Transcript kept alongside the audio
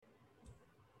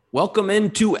Welcome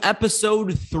into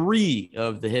episode 3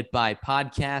 of the Hit By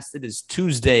podcast. It is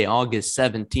Tuesday, August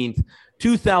 17th,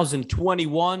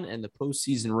 2021, and the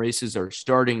postseason races are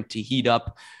starting to heat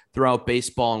up throughout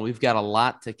baseball, and we've got a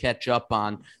lot to catch up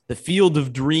on. The Field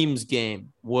of Dreams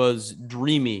game was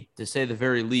dreamy, to say the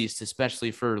very least,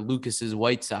 especially for Lucas's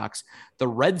White Sox. The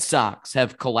Red Sox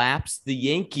have collapsed. The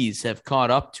Yankees have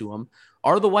caught up to them.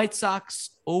 Are the White Sox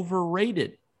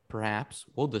overrated? Perhaps.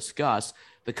 We'll discuss.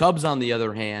 The Cubs, on the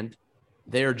other hand,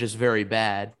 they're just very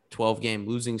bad. 12-game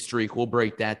losing streak. We'll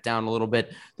break that down a little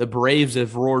bit. The Braves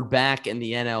have roared back in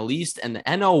the NL East, and the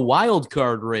NL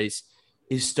wildcard race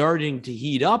is starting to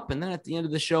heat up. And then at the end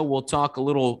of the show, we'll talk a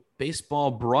little baseball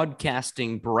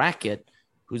broadcasting bracket.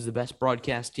 Who's the best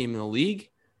broadcast team in the league?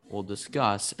 We'll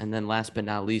discuss. And then last but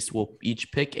not least, we'll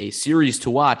each pick a series to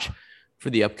watch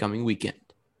for the upcoming weekend.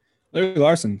 Larry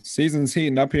Larson, season's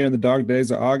heating up here in the dog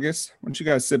days of August. Why don't you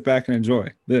guys sit back and enjoy?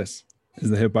 This is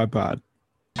the Hit By Pod.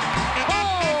 Holy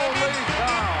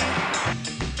cow!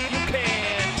 You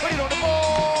can put it on the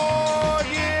board,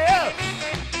 yes!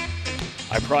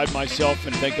 I pride myself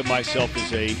and think of myself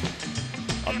as a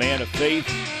man of faith.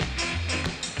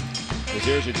 As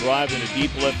there's a drive in a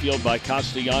deep left field by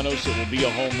Castellanos, it will be a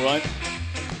home run.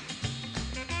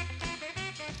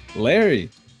 Larry,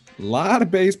 a lot of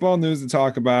baseball news to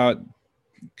talk about.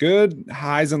 Good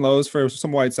highs and lows for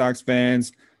some White Sox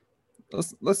fans.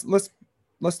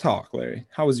 Let's talk, Larry.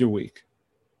 How was your week?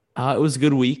 It was a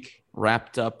good week.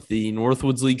 Wrapped up the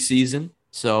Northwoods League season,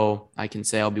 so I can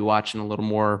say I'll be watching a little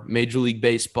more Major League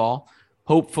Baseball.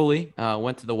 Hopefully,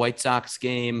 went to the White Sox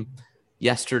game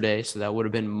yesterday, so that would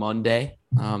have been Monday.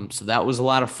 So that was a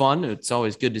lot of fun. It's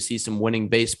always good to see some winning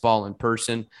baseball in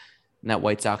person. And that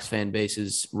White Sox fan base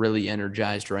is really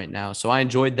energized right now. So I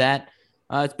enjoyed that.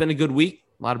 It's been a good week.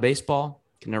 A lot of baseball.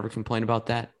 Can never complain about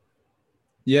that.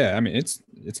 Yeah, I mean, it's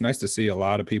nice to see a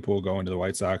lot of people going to the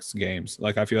White Sox games.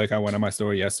 Like, I feel like I went on my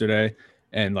story yesterday,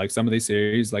 and like some of these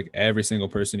series, like every single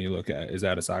person you look at is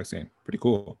at a Sox game. Pretty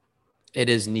cool. It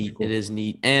is neat. Cool. It is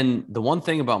neat. And the one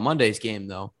thing about Monday's game,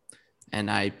 though, and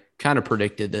I kind of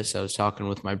predicted this. I was talking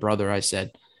with my brother. I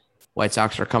said, White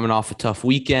Sox are coming off a tough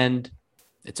weekend.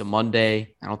 It's a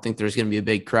Monday. I don't think there's going to be a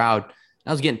big crowd.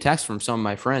 I was getting texts from some of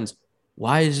my friends.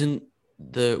 Why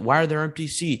are there empty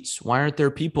seats? Why aren't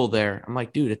there people there? I'm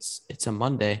like, dude, it's a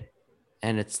Monday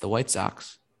and it's the White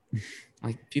Sox.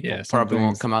 Like, people probably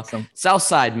won't come out.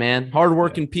 Southside, man,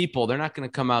 hardworking people. They're not going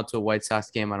to come out to a White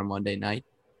Sox game on a Monday night.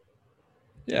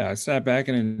 Yeah, I sat back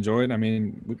and enjoyed. I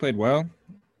mean, we played well.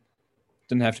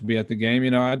 Didn't have to be at the game. You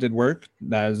know, I did work.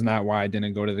 That is not why I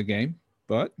didn't go to the game,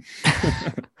 but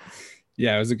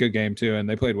yeah, it was a good game too. And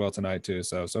they played well tonight too.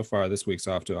 So far this week's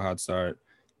off to a hot start.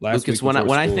 Lucas, when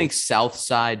I think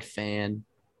Southside fan,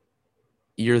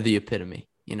 you're the epitome.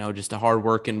 You know, just a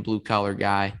hardworking blue collar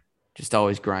guy, just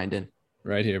always grinding.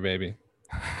 Right here, baby.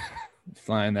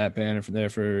 Flying that banner from there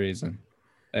for a reason.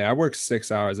 Hey, I work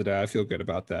 6 hours a day. I feel good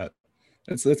about that.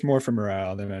 It's more for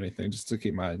morale than anything, just to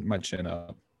keep my chin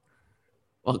up.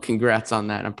 Well, congrats on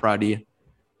that. I'm proud of you.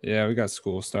 Yeah, we got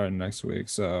school starting next week.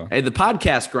 So hey, the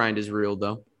podcast grind is real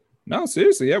though. No,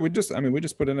 seriously. Yeah, we just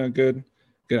put in a good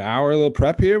hour, a little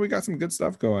prep here. We got some good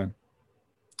stuff going.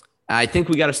 I think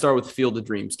we got to start with the Field of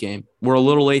Dreams game. We're a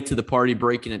little late to the party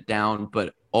breaking it down,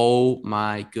 but oh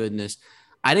my goodness.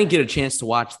 I didn't get a chance to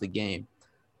watch the game,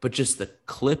 but just the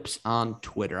clips on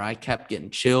Twitter, I kept getting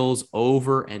chills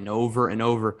over and over and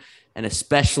over, and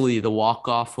especially the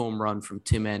walk-off home run from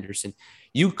Tim Anderson.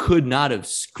 You could not have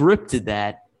scripted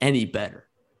that any better.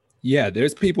 Yeah,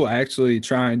 there's people actually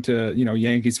trying to,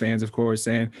 Yankees fans, of course,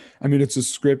 saying, I mean, it's a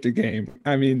scripted game.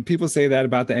 I mean, people say that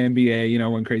about the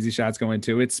NBA, when crazy shots go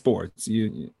into it. It's sports.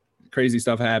 Crazy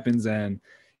stuff happens, and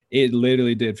it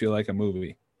literally did feel like a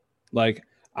movie. Like,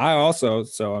 so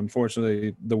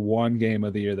unfortunately, the one game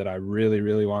of the year that I really,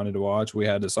 really wanted to watch, we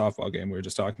had the softball game we were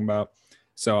just talking about.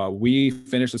 So we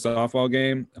finished the softball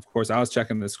game. Of course, I was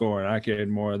checking the score, and I cared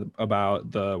more about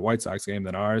the White Sox game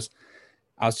than ours.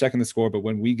 I was checking the score, but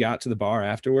when we got to the bar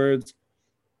afterwards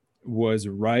was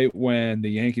right when the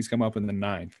Yankees come up in the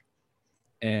ninth.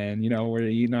 And, we're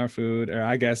eating our food, or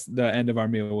I guess the end of our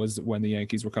meal was when the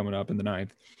Yankees were coming up in the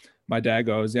ninth. My dad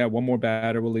goes, yeah, one more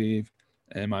batter will leave.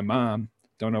 And my mom,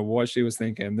 don't know what she was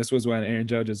thinking. This was when Aaron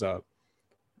Judge is up.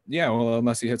 Yeah, well,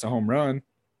 unless he hits a home run.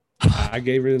 I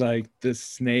gave her like the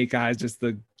snake eyes, just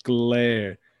the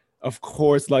glare. Of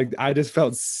course, like I just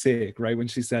felt sick right when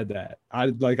she said that.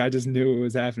 I just knew it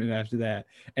was happening after that.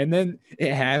 And then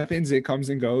it happens, it comes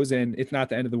and goes, and it's not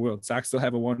the end of the world. Sox still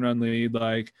have a 1-run lead.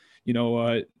 Like, you know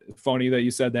what? Funny that you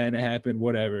said that and it happened,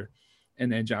 whatever.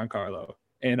 And then Giancarlo.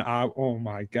 And oh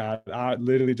my God, I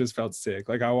literally just felt sick.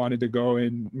 Like I wanted to go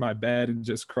in my bed and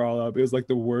just crawl up. It was like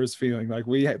the worst feeling. Like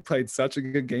we had played such a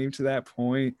good game to that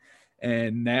point,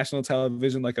 and national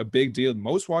television, like a big deal.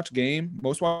 Most watched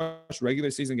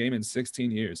regular season game in 16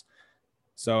 years.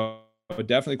 So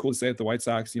definitely cool to say that the White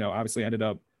Sox, obviously ended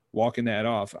up walking that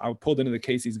off. I pulled into the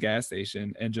Casey's gas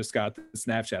station and just got the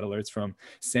Snapchat alerts from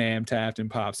Sam, Taft, and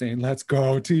Pop saying, "Let's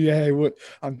go, TA." What?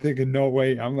 I'm thinking, no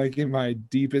way. I'm like in my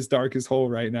deepest, darkest hole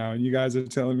right now, and you guys are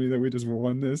telling me that we just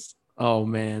won this. Oh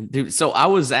man, dude. So I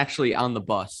was actually on the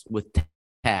bus with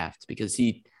Taft because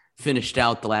he finished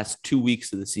out the last 2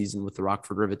 weeks of the season with the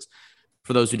Rockford Rivets.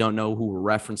 For those who don't know who we're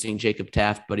referencing, Jacob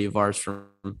Taft, buddy of ours from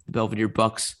the Belvedere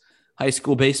Bucks high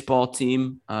school baseball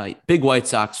team, big White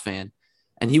Sox fan.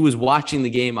 And he was watching the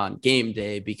game on game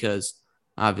day because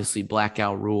obviously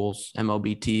blackout rules,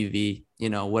 MLB TV,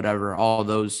 whatever, all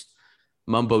those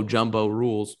mumbo jumbo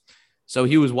rules. So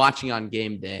he was watching on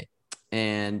game day.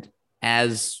 And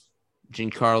as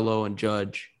Giancarlo and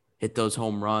Judge hit those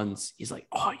home runs, he's like,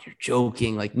 "Oh, you're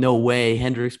joking. Like, no way.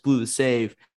 Hendricks blew the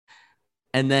save."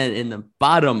 And then in the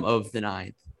bottom of the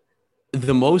ninth,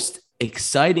 the most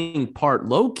exciting part,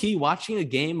 low key, watching a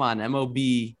game on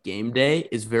MLB game day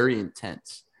is very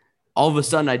intense. All of a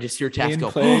sudden, I just hear Taft go,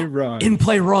 "In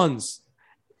play runs."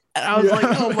 And I was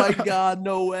like, "Oh my God,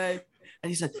 no way." And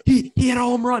he said, he had a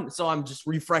home run. So I'm just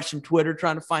refreshing Twitter,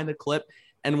 trying to find the clip.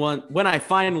 And when I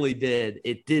finally did,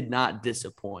 it did not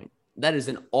disappoint. That is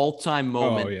an all-time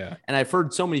moment. Oh, yeah. And I've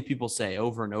heard so many people say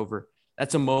over and over,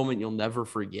 that's a moment you'll never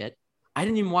forget. I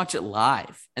didn't even watch it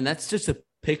live. And that's just a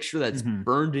picture that's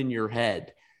burned in your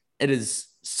head. It is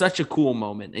such a cool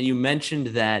moment. And you mentioned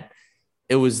that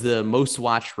it was the most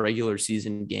watched regular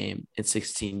season game in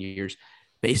 16 years.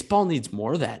 Baseball needs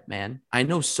more of that, man. I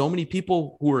know so many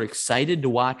people who are excited to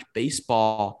watch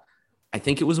baseball. I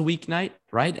think it was a weeknight,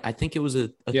 right? I think it was a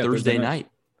Thursday night.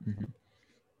 Mm-hmm.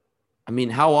 I mean,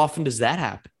 how often does that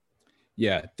happen?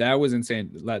 Yeah, that was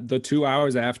insane. The 2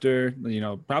 hours after,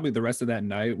 probably the rest of that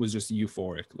night was just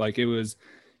euphoric. Like it was,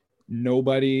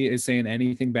 nobody is saying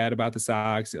anything bad about the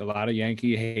Sox. A lot of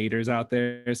Yankee haters out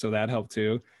there, so that helped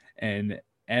too. And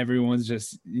everyone's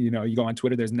just, you go on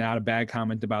Twitter, there's not a bad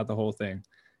comment about the whole thing.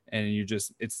 And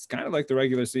it's kind of like the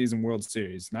regular season World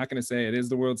Series. Not going to say it is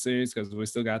the World Series because we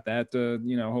still got that to,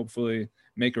 hopefully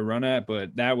make a run at,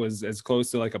 but that was as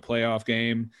close to like a playoff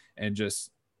game and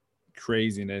just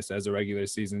craziness as a regular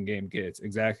season game gets.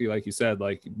 Exactly like you said,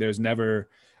 like there's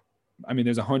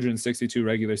 162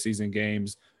 regular season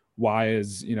games. Why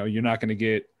is, you're not going to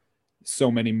get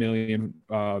so many million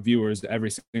viewers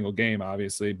every single game,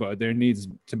 obviously, but there needs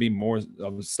to be more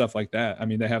of stuff like that. I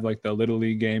mean, they have like the Little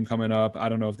League game coming up. I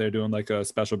don't know if they're doing like a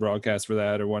special broadcast for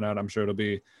that or whatnot. I'm sure it'll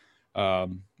be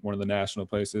one of the national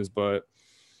places, but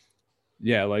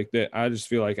yeah, I just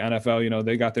feel like NFL,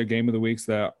 they got their game of the weeks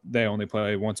that they only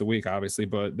play once a week, obviously,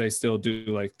 but they still do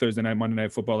like Thursday night, Monday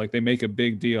night football. Like they make a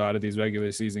big deal out of these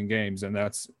regular season games, and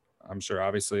that's, I'm sure,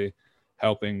 obviously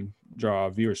helping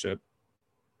draw viewership.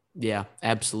 Yeah,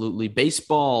 absolutely.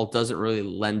 Baseball doesn't really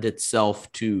lend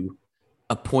itself to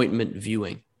appointment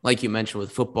viewing. Like you mentioned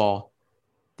with football,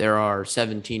 there are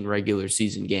 17 regular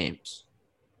season games,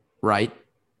 right?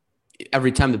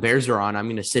 Every time the Bears are on, I'm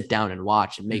going to sit down and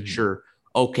watch and make sure,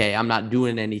 okay, I'm not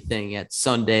doing anything on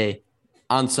Sunday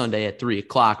at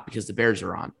 3:00 because the Bears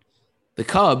are on. The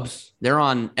Cubs, they're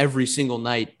on every single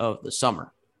night of the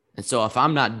summer. And so if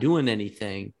I'm not doing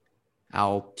anything,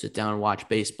 I'll sit down and watch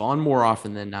baseball. And more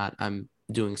often than not, I'm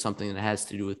doing something that has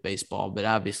to do with baseball. But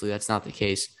obviously that's not the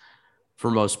case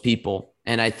for most people.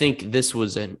 And I think this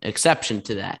was an exception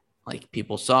to that. Like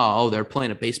people saw, they're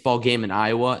playing a baseball game in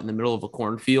Iowa in the middle of a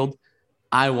cornfield.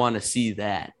 I want to see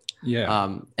that.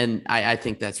 Yeah. And I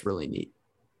think that's really neat.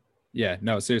 Yeah,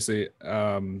 no, seriously.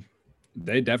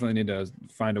 They definitely need to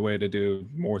find a way to do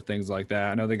more things like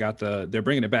that. I know they're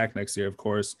bringing it back next year, of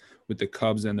course, with the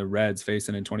Cubs and the Reds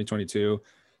facing in 2022.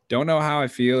 Don't know how I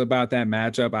feel about that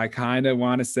matchup. I kind of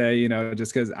want to say,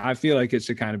 just because I feel like it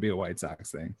should kind of be a White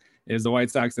Sox thing. Is the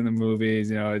White Sox in the movies,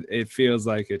 it feels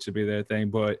like it should be their thing,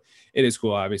 but it is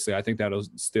cool, obviously. I think that'll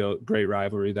still great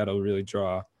rivalry. That'll really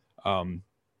draw,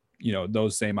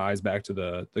 those same eyes back to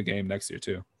the game next year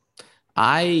too.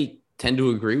 I tend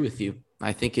to agree with you.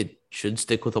 I think it should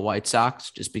stick with the White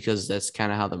Sox just because that's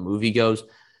kind of how the movie goes.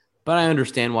 But I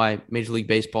understand why Major League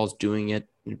Baseball is doing it.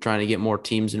 They're trying to get more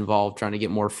teams involved, trying to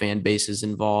get more fan bases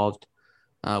involved.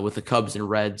 With the Cubs and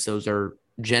Reds, those are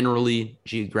generally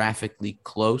geographically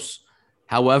close.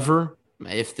 However,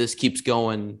 if this keeps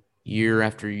going year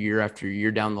after year after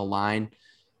year down the line,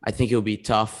 I think it'll be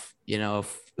tough,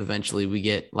 if eventually we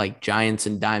get like Giants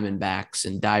and Diamondbacks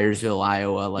in Dyersville,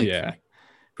 Iowa.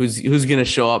 who's going to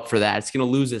show up for that. It's going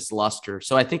to lose its luster.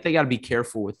 So I think they got to be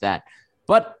careful with that.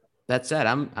 But that said,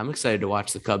 I'm excited to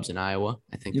watch the Cubs in Iowa.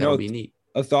 I think that'll be neat.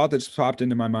 A thought that just popped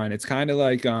into my mind. It's kind of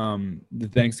like the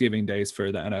Thanksgiving days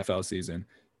for the NFL season,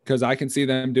 because I can see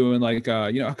them doing like,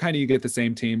 kind of you get the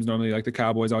same teams. Normally, like the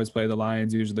Cowboys always play, the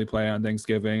Lions usually play on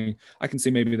Thanksgiving. I can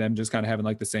see maybe them just kind of having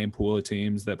like the same pool of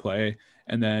teams that play.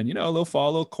 And then, a little fall,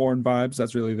 a little corn vibes.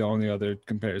 That's really the only other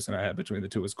comparison I have between the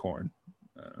two is corn.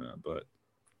 But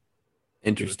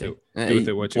interesting.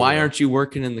 Why aren't you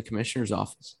working in the commissioner's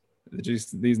office?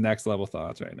 Just these next level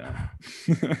thoughts right now.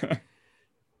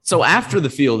 So after the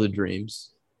Field of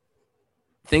Dreams,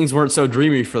 things weren't so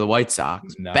dreamy for the White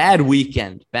Sox. No. Bad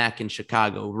weekend back in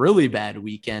Chicago, really bad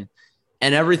weekend.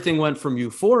 And everything went from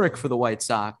euphoric for the White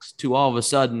Sox to all of a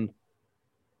sudden,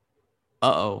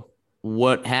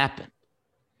 what happened?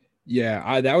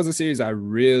 Yeah, that was a series I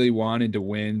really wanted to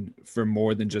win for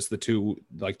more than just the two,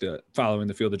 like the following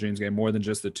the Field of Dreams game, more than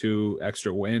just the two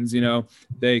extra wins.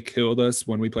 They killed us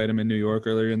when we played them in New York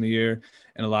earlier in the year.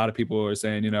 And a lot of people were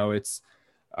saying, it's,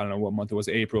 I don't know what month it was,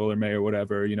 April or May or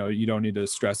whatever, you don't need to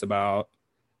stress about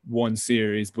one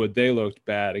series, but they looked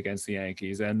bad against the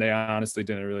Yankees, and they honestly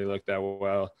didn't really look that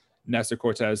well. Nestor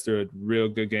Cortez threw a real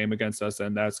good game against us,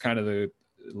 and that's kind of the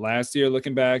last year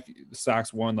looking back. The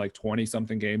Sox won like 20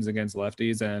 something games against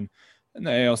lefties, and in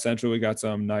the AL Central we got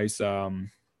some nice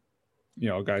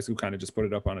guys who kind of just put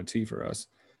it up on a tee for us,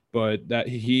 but that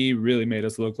he really made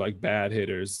us look like bad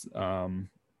hitters.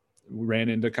 We ran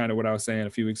into kind of what I was saying a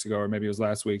few weeks ago, or maybe it was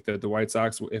last week, that the White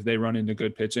Sox, if they run into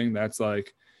good pitching, that's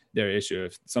like their issue.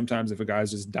 Sometimes if a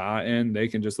guy's just dotting, they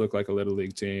can just look like a little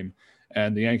league team.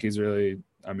 And the Yankees really,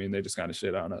 they just kind of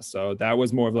shit on us. So that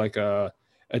was more of like a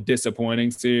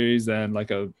disappointing series than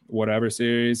like a whatever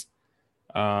series.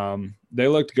 They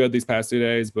looked good these past 2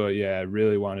 days, but yeah, I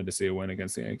really wanted to see a win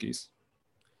against the Yankees.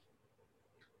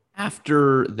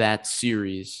 After that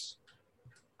series,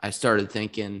 I started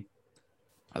thinking,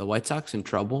 are the White Sox in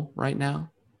trouble right now?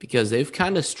 Because they've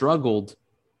kind of struggled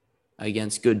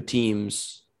against good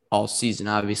teams all season.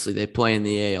 Obviously, they play in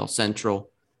the AL Central,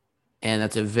 and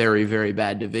that's a very, very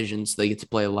bad division. So they get to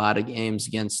play a lot of games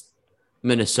against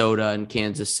Minnesota and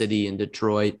Kansas City and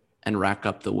Detroit and rack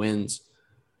up the wins.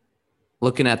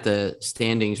 Looking at the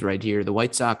standings right here, the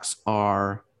White Sox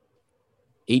are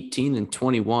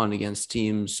 18-21 against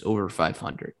teams over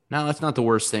 500. Now, that's not the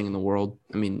worst thing in the world.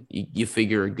 You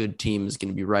figure a good team is going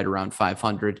to be right around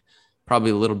 500,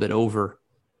 probably a little bit over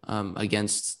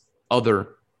against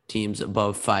other teams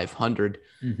above 500.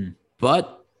 Mm-hmm.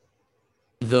 But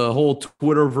the whole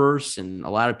Twitterverse and a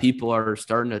lot of people are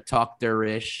starting to talk their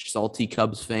ish, salty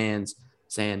Cubs fans,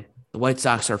 saying the White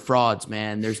Sox are frauds,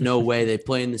 man. There's no way they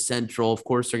play in the Central. Of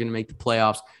course, they're going to make the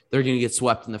playoffs. They're going to get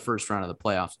swept in the first round of the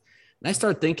playoffs. And I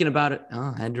start thinking about it.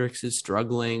 Hendricks is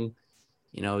struggling.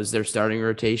 Is their starting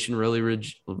rotation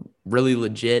really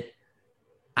legit?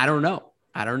 I don't know.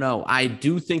 I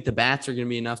do think the bats are going to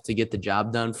be enough to get the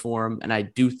job done for them. And I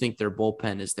do think their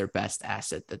bullpen is their best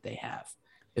asset that they have.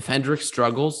 If Hendricks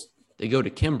struggles, they go to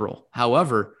Kimbrel.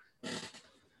 However,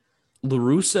 La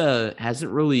Russa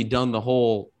hasn't really done the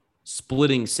whole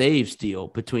splitting saves deal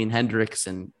between Hendricks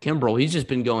and Kimbrel. He's just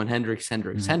been going Hendricks.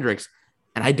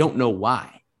 And I don't know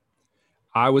why.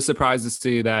 I was surprised to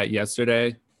see that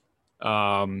yesterday,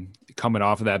 coming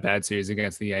off of that bad series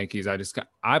against the Yankees.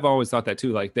 I've always thought that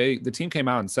too. Like the team came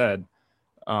out and said,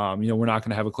 we're not going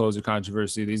to have a closer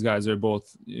controversy. These guys are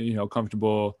both,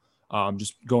 comfortable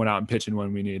just going out and pitching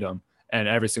when we need them. And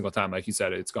every single time, like you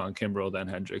said, it's gone Kimbrel, then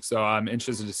Hendricks. So I'm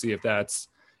interested to see if that's,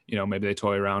 maybe they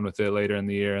toy around with it later in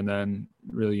the year and then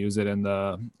really use it in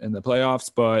the playoffs.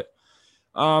 But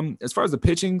as far as the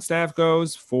pitching staff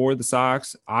goes for the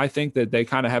Sox, I think that they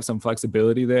kind of have some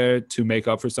flexibility there to make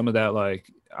up for some of that. Like,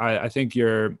 I think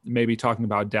you're maybe talking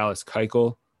about Dallas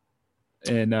Keuchel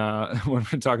and when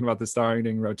we're talking about the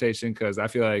starting rotation, because I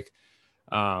feel like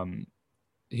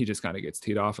he just kind of gets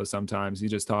teed off of sometimes. He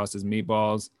just tosses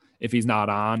meatballs if he's not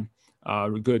on.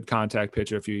 Good contact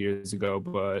pitcher a few years ago,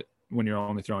 but when you're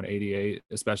only throwing 88,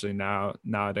 especially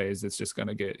nowadays, it's just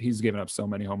he's given up so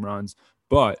many home runs.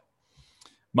 But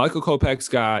Michael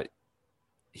Kopech's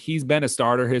he's been a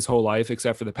starter his whole life,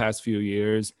 except for the past few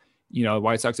years. The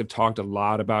White Sox have talked a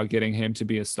lot about getting him to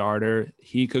be a starter.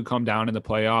 He could come down in the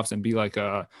playoffs and be like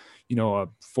a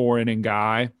 4-inning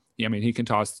guy. He can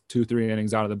toss 2-3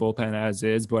 innings out of the bullpen as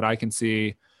is, but I can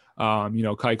see,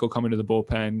 Keuchel coming to the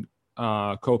bullpen,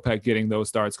 Kopech getting those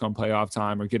starts come playoff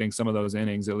time or getting some of those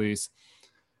innings at least.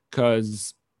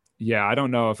 Because, I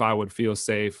don't know if I would feel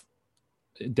safe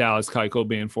Dallas Keuchel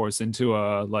being forced into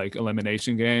a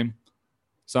elimination game.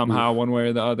 somehow, one way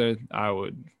or the other, I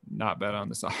would not bet on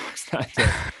the Sox that day.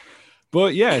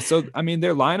 But yeah, so I mean,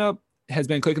 their lineup has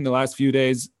been clicking the last few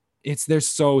days. They're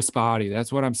so spotty.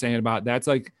 That's what I'm saying about. That's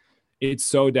like, it's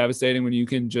so devastating when you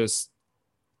can just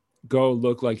go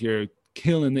look like you're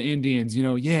killing the Indians.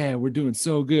 Yeah, we're doing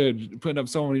so good, putting up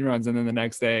so many runs, and then the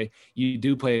next day you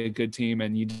do play a good team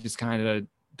and you just kind of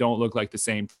don't look like the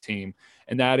same team.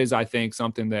 And that is, I think,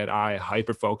 something that I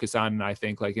hyper focus on. And I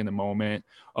think like in the moment,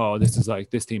 oh, this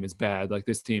team is bad. Like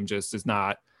this team just is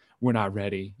not, we're not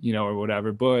ready, or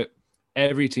whatever. But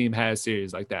every team has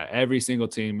series like that. Every single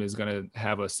team is going to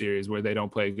have a series where they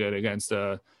don't play good against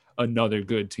another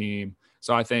good team.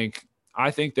 So I think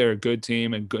they're a good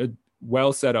team and good,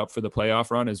 well set up for the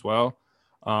playoff run as well.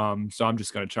 So I'm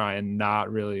just going to try and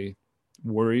not really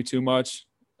worry too much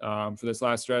for this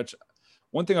last stretch.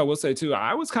 One thing I will say too,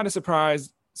 I was kind of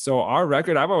surprised. So our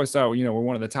record, I've always thought, we're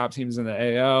one of the top teams in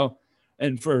the AL.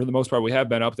 And for the most part, we have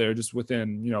been up there just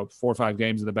within, 4 or 5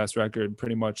 games of the best record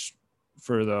pretty much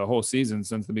for the whole season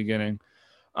since the beginning.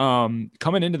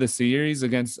 Coming into the series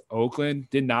against Oakland,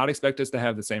 did not expect us to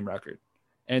have the same record.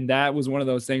 And that was one of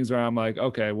those things where I'm like,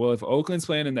 okay, well, if Oakland's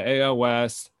playing in the AL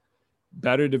West,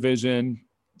 better division,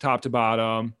 top to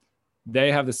bottom,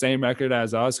 they have the same record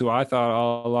as us, who I thought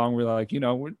all along were like,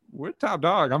 we're top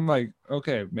dog. I'm like,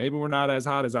 okay, maybe we're not as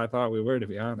hot as I thought we were, to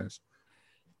be honest.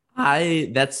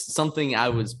 That's something I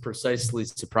was precisely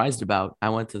surprised about. I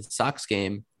went to the Sox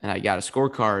game and I got a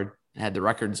scorecard, had the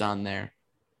records on there.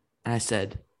 And I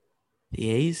said, the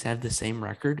A's have the same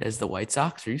record as the White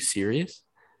Sox? Are you serious?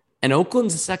 And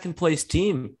Oakland's a second place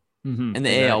team in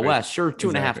the AL West. Sure,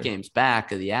 2.5 games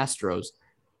back of the Astros.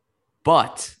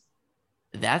 But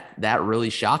that really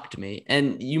shocked me.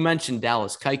 And you mentioned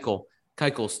Dallas Keuchel.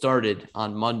 Keuchel started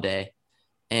on Monday,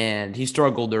 and he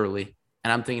struggled early.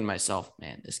 And I'm thinking to myself,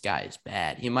 man, this guy is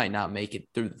bad. He might not make it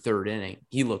through the third inning.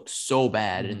 He looked so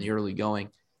bad in the early going.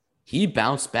 He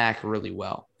bounced back really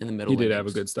well in the middle. He did have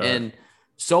a good start. And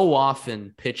so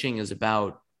often pitching is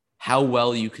about how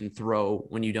well you can throw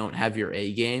when you don't have your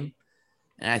A game.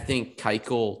 And I think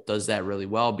Keuchel does that really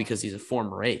well because he's a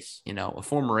former ace. A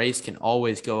former ace can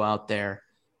always go out there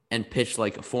and pitch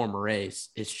like a former ace.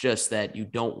 It's just that you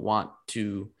don't want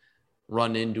to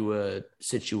run into a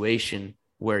situation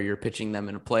where you're pitching them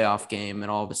in a playoff game and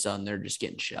all of a sudden they're just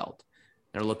getting shelled.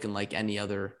 They're looking like any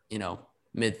other,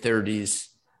 mid-30s,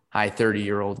 high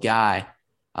 30-year-old guy.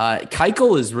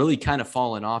 Keuchel is really kind of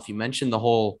fallen off. You mentioned the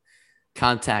whole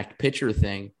contact pitcher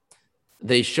thing.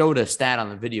 They showed a stat on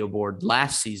the video board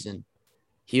last season.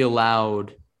 He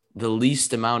allowed the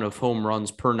least amount of home runs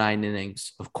per 9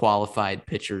 innings of qualified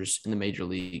pitchers in the major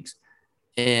leagues.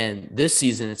 And this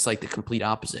season, it's like the complete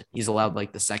opposite. He's allowed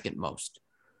like the second most.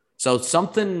 So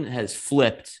something has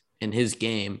flipped in his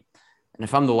game. And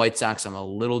if I'm the White Sox, I'm a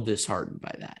little disheartened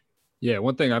by that. Yeah,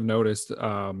 one thing I've noticed,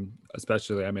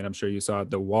 especially, I'm sure you saw it,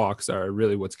 the walks are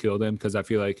really what's killed him, because I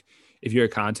feel like if you're a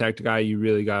contact guy, you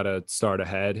really got to start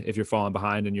ahead. If you're falling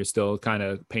behind and you're still kind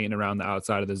of painting around the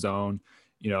outside of the zone,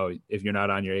 if you're not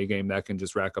on your A game, that can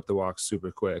just rack up the walks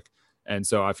super quick. And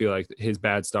so I feel like his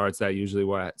bad starts, that usually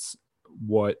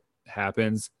what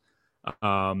happens.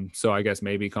 So I guess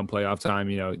maybe come playoff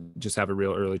time, just have a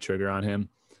real early trigger on him.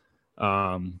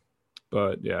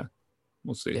 But yeah,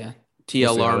 we'll see. Yeah.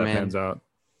 TLR, we'll man.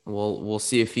 We'll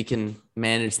see if he can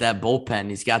manage that bullpen.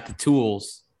 He's got the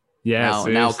tools. Yeah.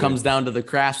 Now it comes down to the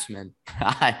craftsman.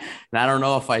 I don't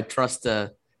know if I trust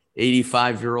a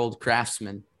 85-year-old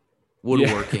craftsman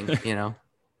woodworking,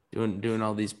 doing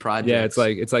all these projects. Yeah,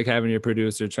 it's like having your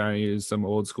producer trying to use some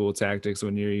old school tactics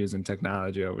when you're using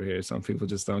technology over here. Some people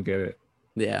just don't get it.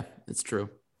 Yeah, it's true.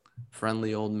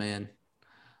 Friendly old man.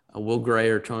 Will Gray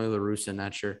or Tony La Russa,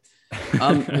 not sure.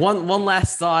 One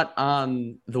last thought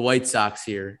on the White Sox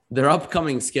here. Their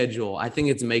upcoming schedule, I think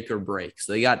it's make or break.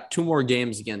 So they got 2 more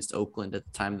games against Oakland at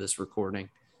the time of this recording,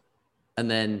 and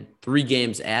then 3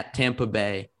 games at Tampa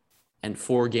Bay and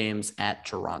 4 games at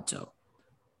Toronto.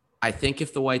 I think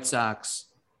if the White Sox,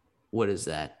 what is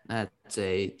that? That's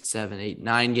a 7, 8,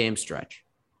 9 game stretch.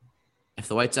 If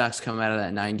the White Sox come out of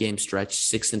that 9 game stretch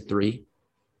 6-3,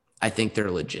 I think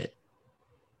they're legit.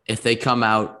 If they come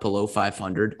out below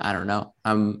 500, I don't know.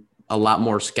 I'm a lot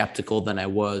more skeptical than I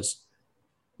was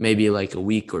maybe like a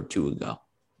week or 2 ago.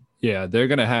 Yeah, they're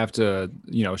going to have to,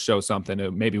 show something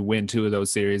to maybe win 2 of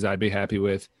those series. I'd be happy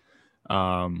with.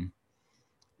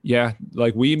 Yeah,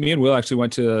 like me and Will actually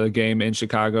went to a game in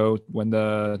Chicago when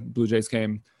the Blue Jays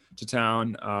came to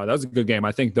town. That was a good game.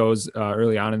 I think those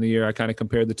early on in the year, I kind of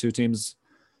compared the 2 teams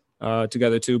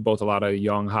together too. Both a lot of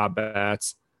young, hot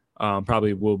bats.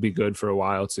 Probably will be good for a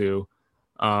while too.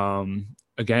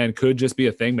 again, could just be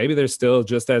a thing. Maybe they're still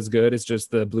just as good. It's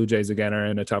just the Blue Jays again are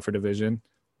in a tougher division.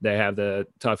 They have the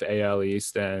tough AL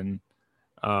East, and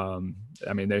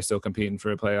they're still competing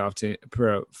for a playoff team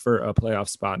for a playoff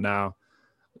spot now.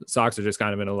 Sox are just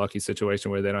kind of in a lucky situation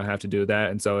where they don't have to do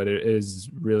that, and so it is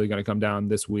really going to come down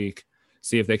this week.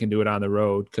 See if they can do it on the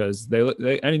road, because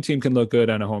any team can look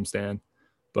good on a homestand,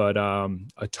 but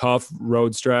a tough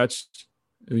road stretch,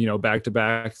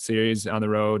 back-to-back series on the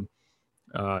road.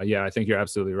 I think you're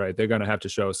absolutely right. They're going to have to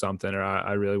show something, or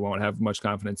I really won't have much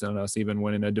confidence in us even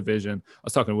winning a division. I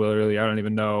was talking to Will earlier. I don't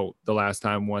even know the last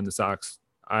time the Sox.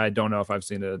 I don't know if I've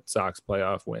seen a Sox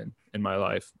playoff win in my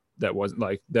life that wasn't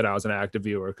like that. I was an active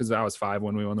viewer, because I was 5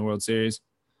 when we won the World Series.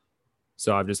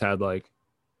 So I've just had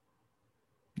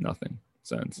nothing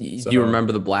since. Do you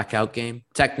remember the blackout game?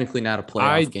 Technically not a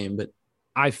playoff game, but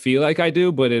I feel like I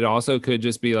do, but it also could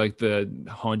just be like the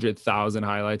 100,000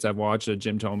 highlights I've watched of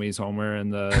Jim Thome's homer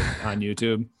on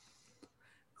YouTube.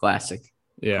 Classic.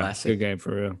 Yeah, Classic. Good game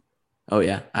for real. Oh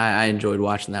yeah, I enjoyed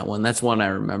watching that one. That's one I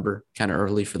remember kind of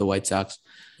early for the White Sox.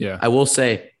 Yeah, I will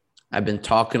say I've been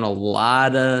talking a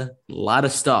lot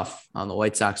of stuff on the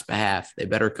White Sox behalf. They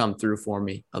better come through for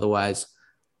me, otherwise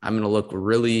I'm going to look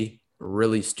really,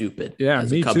 really stupid. Yeah,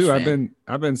 me too. Fan.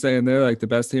 I've been saying they're like the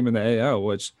best team in the AL,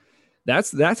 which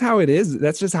that's how it is.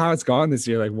 That's just how it's gone this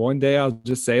year. Like one day I'll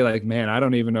just say like, man, I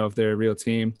don't even know if they're a real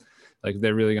team. Like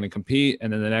they're really going to compete.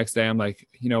 And then the next day I'm like,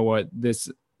 you know what,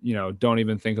 don't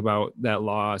even think about that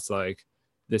loss. Like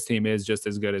this team is just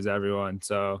as good as everyone.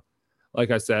 So like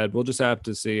I said, we'll just have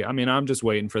to see. I mean, I'm just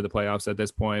waiting for the playoffs at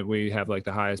this point. We have like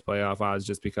the highest playoff odds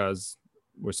just because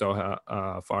we're so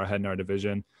far ahead in our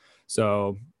division.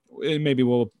 So maybe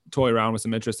we'll toy around with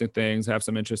some interesting things, have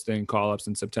some interesting call-ups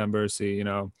in September, see,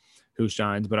 who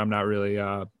shines. But I'm not really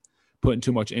putting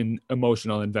too much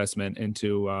emotional investment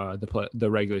into the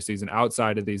regular season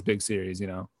outside of these big series,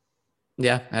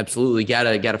 Yeah, absolutely.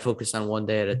 Gotta focus on one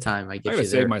day at a time. I gotta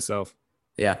save myself.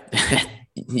 Yeah,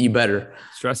 you better.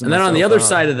 Stressing. And then on the other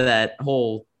side of that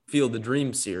whole Field of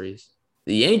Dreams series,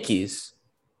 the Yankees,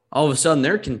 all of a sudden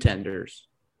they're contenders.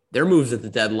 Their moves at the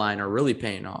deadline are really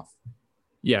paying off.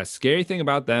 Yeah, scary thing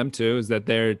about them too is that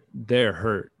they're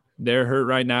hurt. They're hurt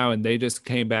right now, and they just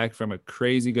came back from a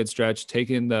crazy good stretch,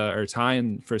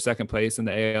 tying for second place in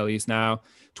the AL East now.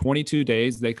 22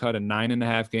 days, they cut a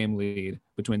 9.5 game lead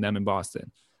between them and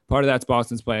Boston. Part of that's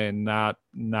Boston's playing not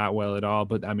well at all,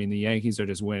 but I mean the Yankees are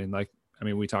just winning.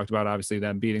 We talked about obviously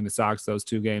them beating the Sox those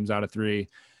 2 games out of 3.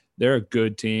 They're a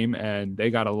good team, and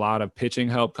they got a lot of pitching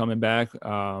help coming back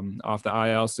off the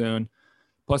IL soon.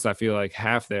 Plus, I feel like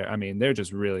they're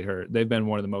just really hurt. They've been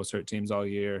one of the most hurt teams all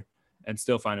year and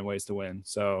still finding ways to win.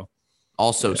 So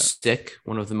also sick,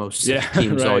 one of the most sick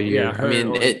teams all year.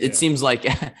 Yeah, it seems like,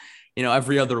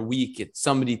 every other week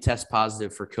somebody tests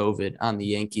positive for COVID on the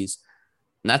Yankees.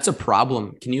 And that's a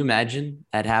problem. Can you imagine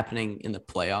that happening in the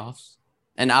playoffs?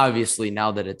 And obviously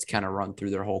now that it's kind of run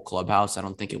through their whole clubhouse, I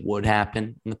don't think it would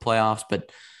happen in the playoffs,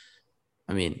 but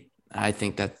I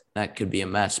think that could be a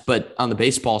mess. But on the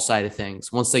baseball side of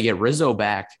things, once they get Rizzo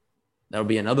back, that'll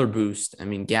be another boost.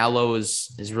 Gallo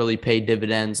has really paid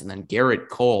dividends. And then Garrett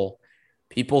Cole,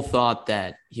 people thought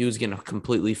that he was going to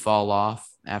completely fall off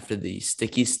after the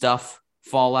sticky stuff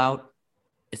fallout.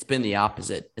 It's been the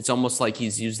opposite. It's almost like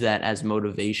he's used that as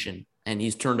motivation and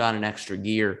he's turned on an extra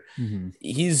gear. Mm-hmm.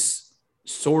 He's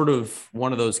sort of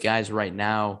one of those guys right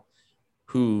now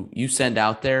who you send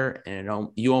out there and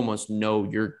you almost know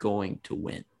you're going to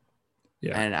win.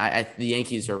 Yeah. And the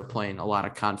Yankees are playing a lot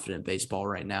of confident baseball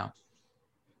right now.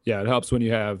 Yeah, it helps when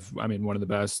you have, one of the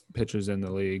best pitchers in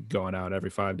the league going out every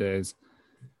 5 days.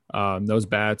 Those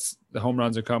bats, the home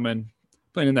runs are coming.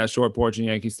 Playing in that short porch in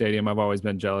Yankee Stadium, I've always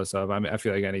been jealous of. I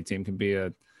feel like any team can be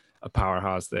a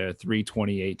powerhouse there.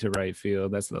 328 to right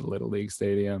field. That's the Little League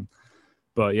Stadium.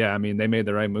 But, yeah, they made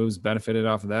the right moves, benefited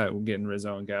off of that, getting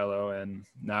Rizzo and Gallo. And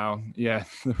now, the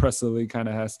rest of the league kind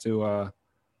of has to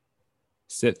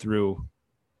sit through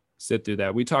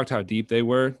that. We talked how deep they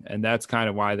were, and that's kind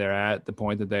of why they're at the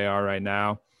point that they are right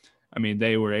now.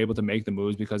 They were able to make the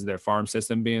moves because of their farm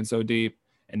system being so deep,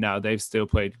 and now they've still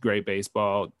played great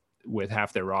baseball with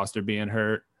half their roster being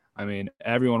hurt.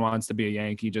 Everyone wants to be a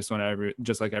Yankee just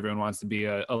like everyone wants to be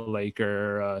a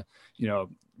Laker.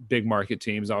 Big market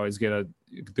teams always get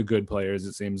the good players,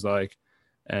 it seems like,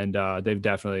 and they've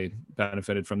definitely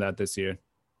benefited from that this year.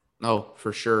 Oh,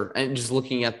 for sure. And just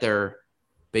looking at their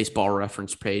baseball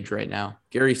reference page right now,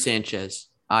 Gary Sanchez,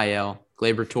 IL,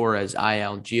 Gleyber Torres,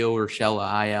 IL, Gio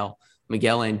Urshela, IL,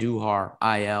 Miguel Andujar,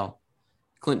 IL,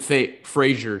 Clint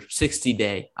Frazier,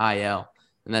 60-day IL.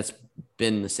 And that's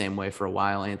been the same way for a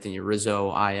while. Anthony Rizzo,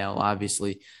 IL,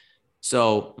 obviously.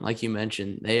 So, like you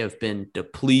mentioned, they have been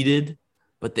depleted,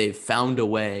 but they've found a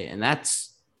way. And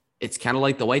it's kind of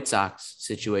like the White Sox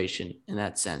situation in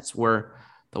that sense, where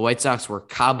the White Sox were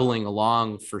cobbling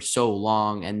along for so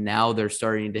long, and now they're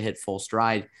starting to hit full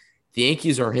stride. The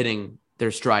Yankees are hitting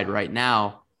their stride right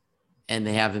now, and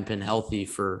they haven't been healthy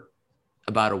for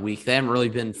about a week. They haven't really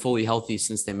been fully healthy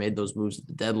since they made those moves at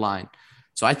the deadline.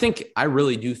 So I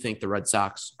really do think the Red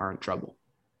Sox are in trouble.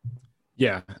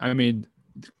 Yeah, I mean,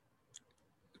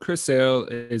 Chris Sale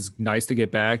is nice to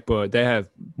get back, but they have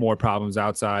more problems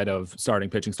outside of starting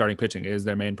pitching. Starting pitching is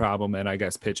their main problem, and I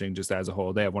guess pitching just as a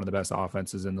whole. They have one of the best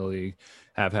offenses in the league,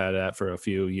 have had that for a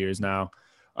few years now.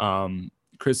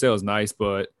 Chris Sale is nice,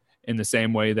 but in the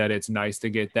same way that it's nice to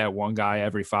get that one guy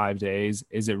every 5 days,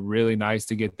 is it really nice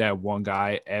to get that one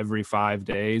guy every 5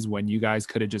 days when you guys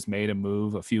could have just made a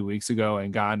move a few weeks ago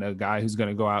and gotten a guy who's going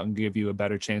to go out and give you a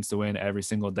better chance to win every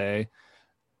single day?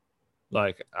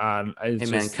 Like, Kyle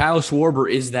Schwarber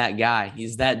is that guy.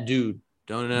 He's that dude.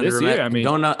 Don't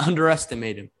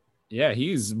underestimate him. Yeah,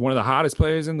 he's one of the hottest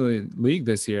players in the league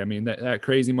this year. I mean, that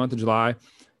crazy month of July,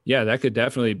 yeah, that could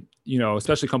definitely,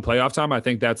 especially come playoff time. I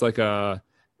think that's like a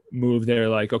move there.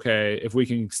 Like, okay, if we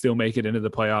can still make it into the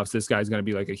playoffs, this guy's going to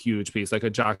be like a huge piece, like a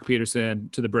Jock Peterson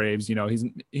to the Braves.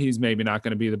 He's maybe not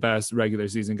going to be the best regular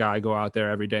season guy, go out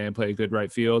there every day and play a good right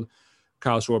field.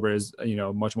 Kyle Schwarber is,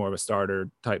 much more of a starter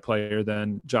type player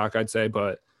than Jock, I'd say.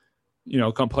 But,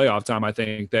 come playoff time, I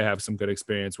think they have some good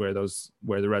experience where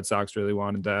the Red Sox really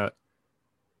wanted that.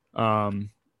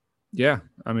 Yeah,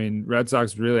 I mean, Red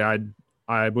Sox really,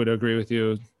 I would agree with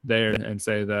you there and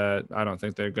say that I don't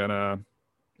think they're going to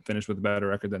finish with a better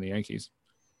record than the Yankees.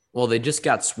 Well, they just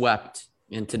got swept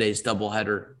in today's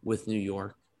doubleheader with New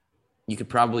York. You could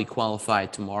probably qualify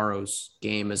tomorrow's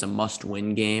game as a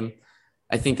must-win game.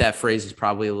 I think that phrase is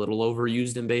probably a little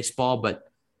overused in baseball, but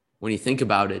when you think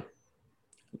about it,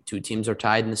 two teams are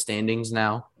tied in the standings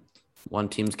now. One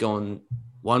team's going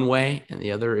one way and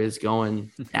the other is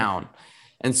going down.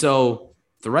 And so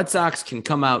the Red Sox can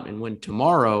come out and win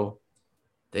tomorrow.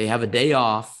 They have a day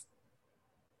off,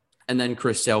 and then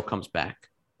Chris Sale comes back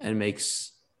and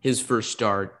makes his first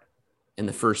start in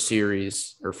the first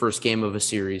series or first game of a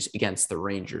series against the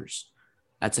Rangers.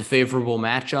 That's a favorable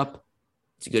matchup.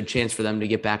 It's a good chance for them to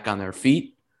get back on their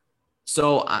feet.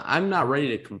 So I'm not ready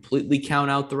to completely count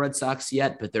out the Red Sox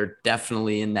yet, but they're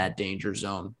definitely in that danger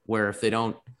zone where if they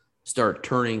don't start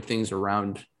turning things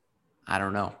around, I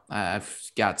don't know.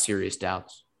 I've got serious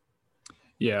doubts.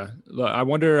 Yeah. I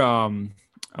wonder,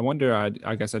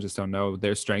 I guess I just don't know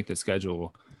their strength of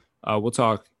schedule. We'll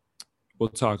talk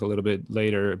a little bit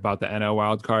later about the NL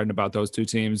wild card and about those two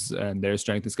teams and their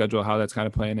strength of schedule, how that's kind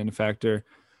of playing in a factor.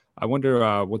 I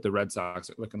wonder what the Red Sox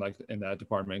are looking like in that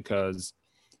department, because,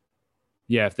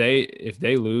 yeah, if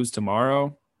they lose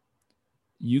tomorrow,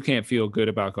 you can't feel good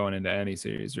about going into any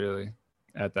series really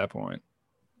at that point,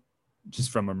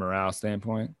 just from a morale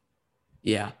standpoint.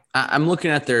 Yeah, I'm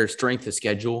looking at their strength of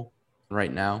schedule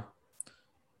right now,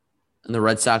 and the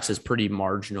Red Sox is pretty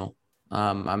marginal.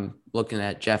 I'm looking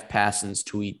at Jeff Passan's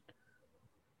tweet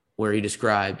where he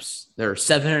describes there are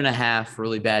 7.5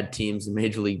 really bad teams in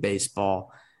Major League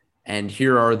Baseball. And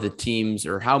here are the teams,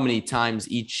 or how many times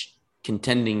each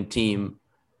contending team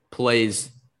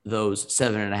plays those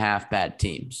 7.5 bad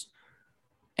teams.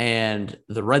 And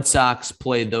the Red Sox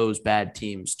play those bad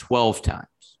teams 12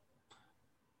 times,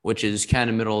 which is kind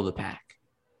of middle of the pack.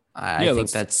 I think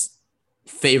that's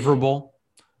favorable.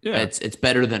 Yeah. It's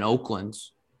better than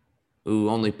Oakland's, who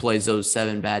only plays those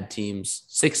 7 bad teams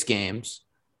 6 games,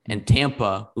 and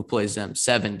Tampa, who plays them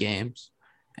 7 games,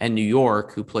 and New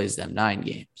York, who plays them 9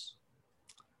 games.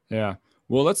 Yeah.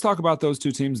 Well, let's talk about those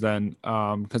two teams then,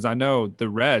 because I know the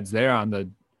Reds, they're on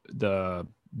the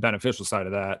beneficial side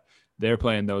of that. They're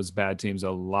playing those bad teams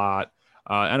a lot.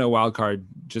 I know wildcard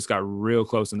just got real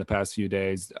close in the past few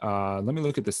days. Let me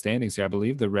look at the standings here. I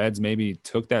believe the Reds maybe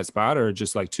took that spot or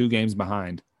just like 2 games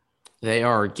behind. They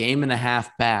are a game and a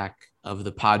half back of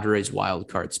the Padres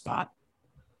wildcard spot.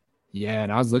 Yeah,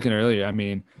 and I was looking earlier. I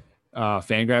mean,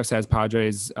 Fangraphs has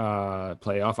Padres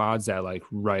playoff odds at like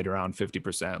right around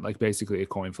 50%, like basically a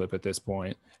coin flip at this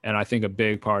point. And I think a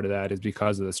big part of that is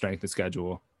because of the strength of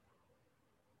schedule.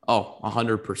 Oh,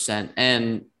 100%.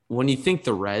 And when you think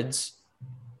the Reds,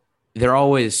 they're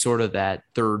always sort of that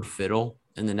third fiddle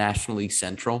in the National League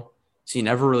Central. So you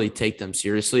never really take them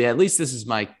seriously. At least this is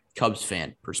my Cubs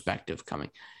fan perspective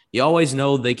coming. You always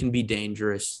know they can be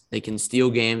dangerous. They can steal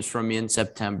games from you in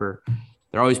September.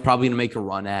 They're always probably going to make a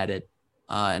run at it.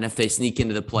 And if they sneak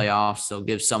into the playoffs, they'll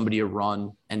give somebody a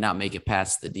run and not make it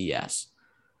past the DS.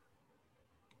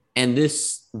 And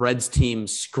this Reds team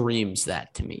screams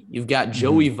that to me. You've got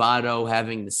Joey Votto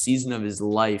having the season of his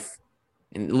life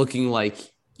and looking like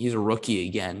he's a rookie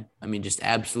again. I mean, just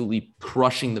absolutely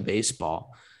crushing the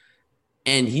baseball.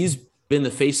 And he's been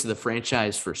the face of the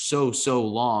franchise for so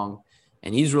long,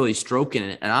 and he's really stroking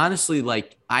it. And honestly,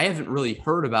 like, I haven't really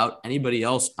heard about anybody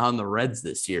else on the Reds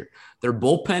this year. Their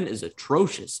bullpen is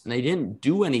atrocious, and they didn't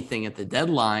do anything at the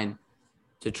deadline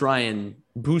to try and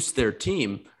boost their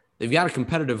team. They've got a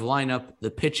competitive lineup.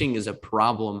 The pitching is a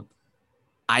problem.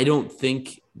 I don't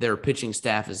think their pitching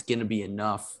staff is going to be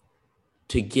enough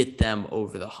to get them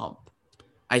over the hump.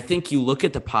 I think you look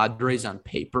at the Padres on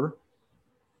paper,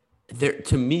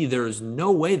 to me, there is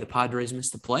no way the Padres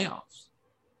missed the playoffs.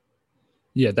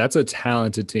 Yeah, that's a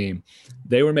talented team.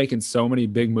 They were making so many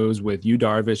big moves with Yu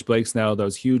Darvish, Blake Snell,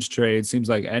 those huge trades. Seems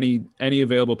like any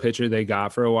available pitcher they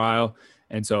got for a while.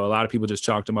 And so a lot of people just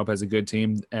chalked them up as a good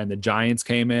team. And the Giants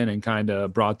came in and kind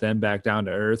of brought them back down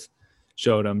to earth,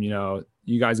 showed them,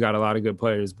 you guys got a lot of good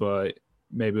players, but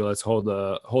maybe let's hold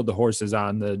the horses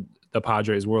on the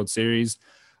Padres World Series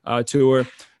tour.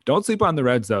 Don't sleep on the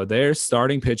Reds, though. Their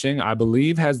starting pitching, I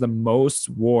believe, has the most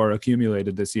WAR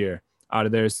accumulated this year out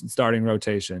of their starting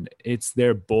rotation. It's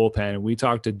their bullpen. We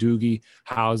talked to Doogie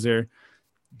Howser,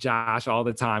 Josh all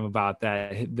the time about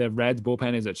that. The Reds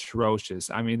bullpen is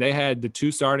atrocious. I mean, they had the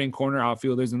two starting corner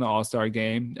outfielders in the All-Star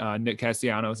game, Nick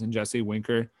Castellanos and Jesse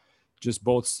Winker, just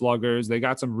both sluggers. They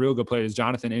got some real good players.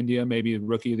 Jonathan India, maybe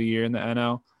rookie of the year in the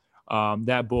NL.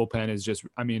 That bullpen is just,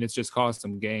 it's just cost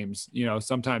some games.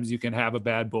 Sometimes you can have a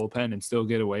bad bullpen and still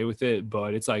get away with it,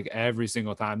 but it's like every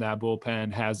single time that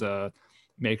bullpen has a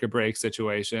make or break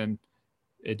situation,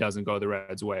 it doesn't go the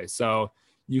Reds' way. So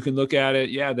you can look at it.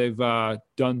 Yeah, they've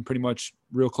done pretty much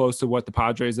real close to what the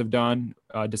Padres have done,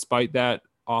 despite that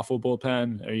awful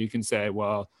bullpen. Or you can say,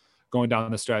 well, going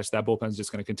down the stretch, that bullpen is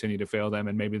just going to continue to fail them,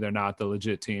 and maybe they're not the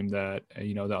legit team that,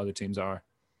 the other teams are.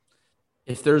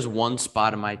 If there's one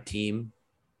spot on my team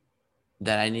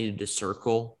that I needed to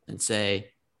circle and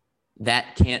say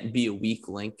that can't be a weak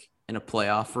link in a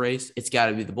playoff race, it's got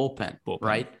to be the bullpen,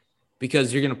 right?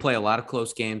 Because you're going to play a lot of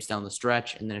close games down the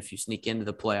stretch. And then if you sneak into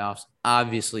the playoffs,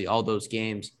 obviously all those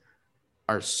games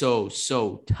are so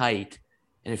tight.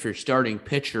 And if your starting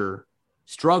pitcher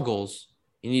struggles,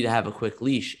 you need to have a quick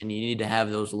leash, and you need to have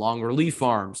those long relief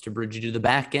arms to bridge you to the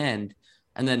back end.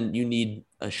 And then you need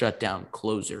a shutdown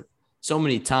closer. So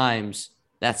many times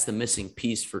that's the missing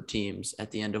piece for teams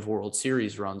at the end of World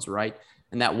Series runs, right?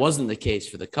 And that wasn't the case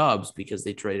for the Cubs because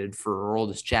they traded for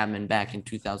Aroldis Chapman back in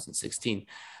 2016. And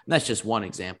that's just one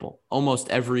example. Almost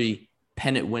every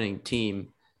pennant-winning team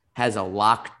has a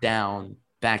lockdown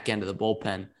back end of the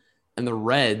bullpen. And the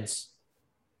Reds,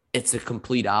 it's a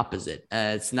complete opposite.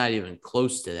 It's not even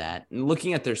close to that. And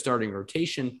looking at their starting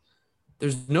rotation,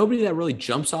 there's nobody that really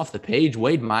jumps off the page.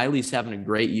 Wade Miley's having a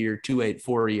great year,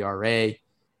 2.84 ERA.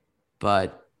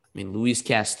 But, Luis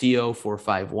Castillo,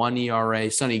 4.51 ERA.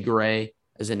 Sonny Gray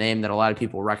is a name that a lot of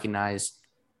people recognize.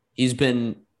 He's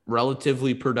been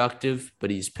relatively productive, but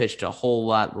he's pitched a whole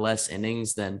lot less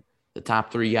innings than the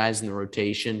top three guys in the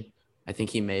rotation. I think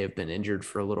he may have been injured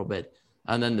for a little bit.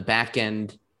 And then the back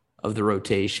end of the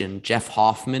rotation, Jeff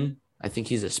Hoffman, I think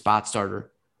he's a spot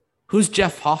starter. Who's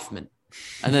Jeff Hoffman?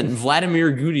 And then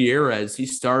Vladimir Gutierrez, he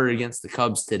started against the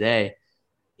Cubs today.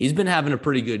 He's been having a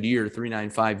pretty good year,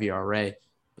 3.95 ERA.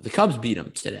 But the Cubs beat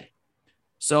him today.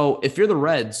 So if you're the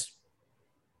Reds,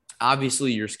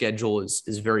 obviously your schedule is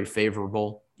very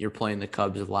favorable. You're playing the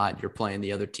Cubs a lot. You're playing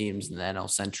the other teams in the NL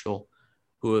Central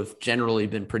who have generally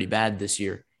been pretty bad this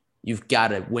year. You've got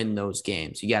to win those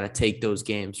games. You got to take those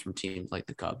games from teams like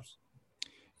the Cubs.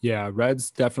 Yeah,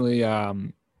 Reds definitely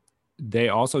they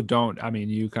also don't,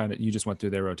 you just went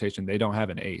through their rotation. They don't have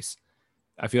an ace.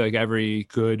 I feel like every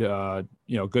good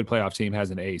good playoff team has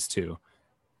an ace too.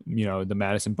 The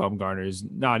Madison Bumgarner is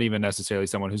not even necessarily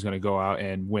someone who's going to go out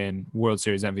and win World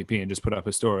Series MVP and just put up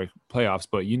historic playoffs,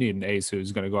 but you need an ace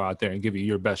who's going to go out there and give you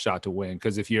your best shot to win.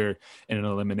 Because if you're in an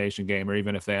elimination game, or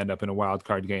even if they end up in a wild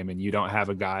card game and you don't have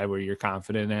a guy where you're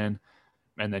confident in,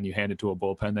 and then you hand it to a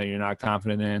bullpen that you're not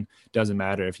confident in, doesn't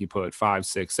matter if you put 5,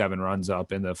 6, 7 runs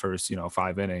up in the first,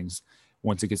 5 innings.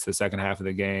 Once it gets to the second half of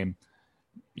the game,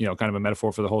 kind of a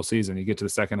metaphor for the whole season. You get to the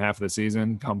second half of the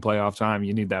season, come playoff time,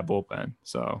 you need that bullpen.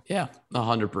 So yeah,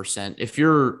 100%. If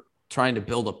you're trying to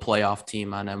build a playoff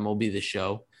team on MLB The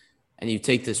Show and you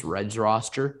take this Reds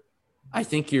roster, I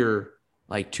think you're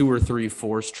like 2 or 3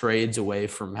 forced trades away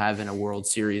from having a World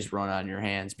Series run on your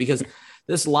hands, because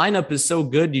this lineup is so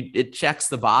good. It checks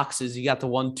the boxes. You got the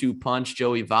 1-2 punch,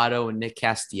 Joey Votto and Nick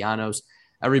Castellanos.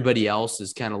 Everybody else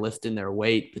is kind of lifting their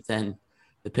weight, but then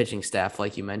the pitching staff,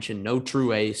 like you mentioned, no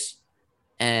true ace.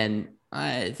 And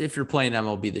if you're playing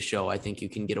MLB The Show, I think you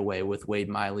can get away with Wade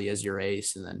Miley as your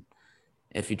ace. And then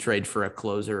if you trade for a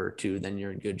closer or two, then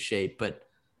you're in good shape. But,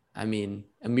 I mean,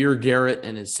 Amir Garrett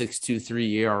and his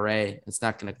 6.23 ERA, it's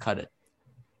not going to cut it.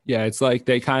 Yeah, it's like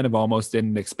they kind of almost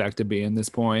didn't expect to be in this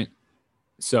point.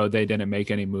 So they didn't make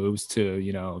any moves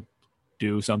to,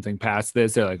 do something past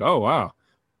this. They're like, oh, wow.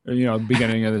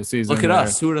 Beginning of the season. Look at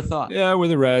us. Who would have thought? Yeah, we're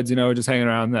the Reds, just hanging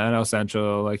around the NL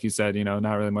Central. Like you said,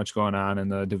 not really much going on in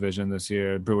the division this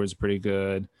year. Brewers are pretty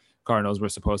good. Cardinals were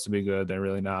supposed to be good. They're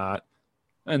really not.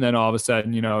 And then all of a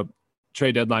sudden,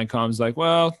 trade deadline comes like,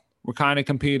 well, we're kind of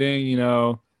competing.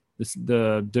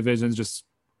 The division's just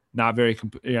not very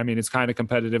it's kind of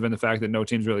competitive in the fact that no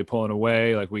team's really pulling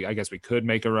away. Like I guess we could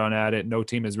make a run at it. No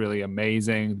team is really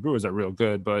amazing. The Brewers are real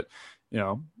good, but,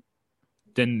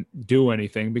 didn't do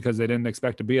anything because they didn't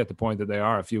expect to be at the point that they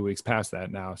are a few weeks past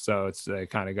that now. So they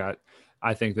kind of got,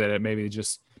 I think that it maybe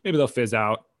they'll fizz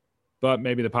out, but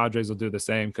maybe the Padres will do the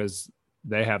same because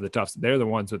they have they're the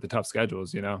ones with the tough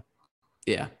schedules,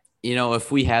 Yeah.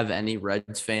 If we have any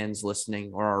Reds fans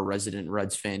listening or our resident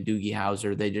Reds fan, Doogie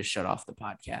Howser, they just shut off the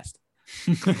podcast.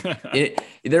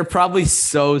 They're probably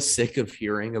so sick of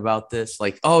hearing about this.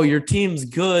 Like, oh, your team's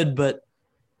good, but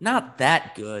not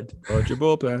that good. What's your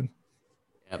bullpen?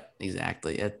 Yep,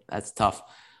 exactly. That's tough.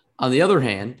 On the other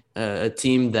hand, a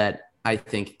team that I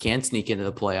think can sneak into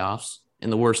the playoffs in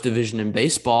the worst division in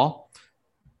baseball.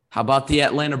 How about the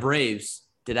Atlanta Braves?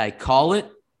 Did I call it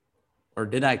or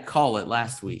did I call it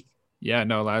last week? Yeah,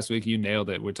 no, last week you nailed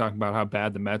it. We're talking about how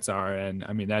bad the Mets are. And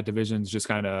that division's just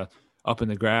kind of up in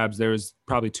the grabs. There was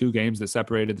probably 2 games that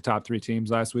separated the top 3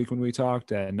 teams last week when we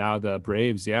talked. And now the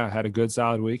Braves, had a good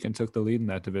solid week and took the lead in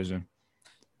that division.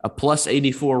 A plus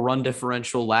 84 run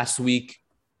differential last week.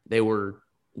 They were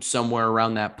somewhere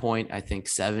around that point, I think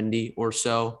 70 or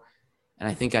so. And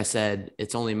I think I said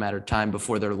it's only a matter of time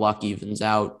before their luck evens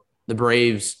out. The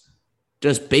Braves,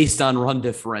 just based on run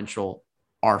differential,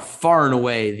 are far and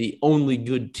away the only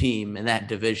good team in that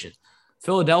division.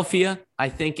 Philadelphia, I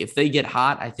think if they get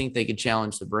hot, I think they could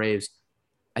challenge the Braves.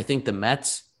 I think the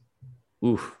Mets,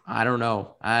 I don't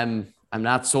know. I'm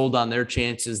not sold on their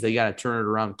chances. They got to turn it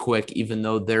around quick, even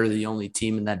though they're the only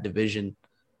team in that division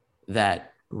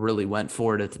that really went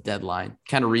for it at the deadline.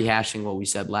 Kind of rehashing what we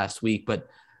said last week, but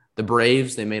the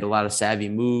Braves, they made a lot of savvy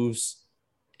moves.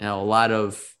 A lot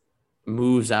of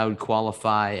moves I would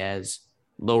qualify as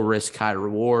low risk, high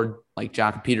reward, like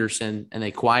Jock Peterson, and they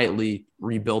quietly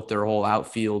rebuilt their whole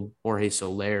outfield. Jorge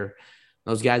Soler,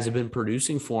 those guys have been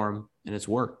producing for them, and it's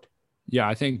worked. Yeah,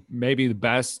 I think maybe the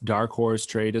best dark horse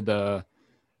trade of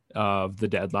the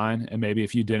deadline, and maybe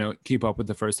if you didn't keep up with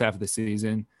the first half of the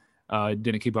season,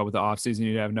 didn't keep up with the offseason,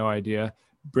 you'd have no idea.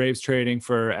 Braves trading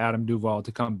for Adam Duvall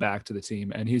to come back to the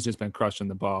team, and he's just been crushing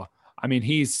the ball. I mean,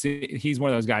 he's one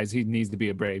of those guys. He needs to be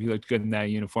a Brave. He looked good in that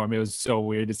uniform. It was so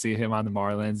weird to see him on the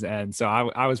Marlins, and so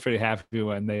I was pretty happy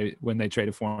when they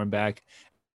traded for him back.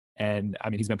 And I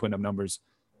mean, he's been putting up numbers,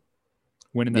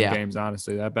 winning them games.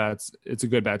 Honestly, it's a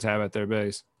good bat to have at their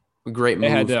base. Great move.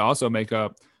 They had to also make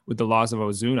up with the loss of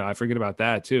Ozuna. I forget about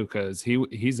that too, because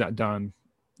he's not done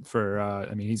for.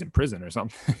 He's in prison or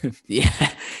something.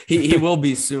 Yeah, he will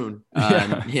be soon.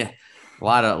 Yeah. A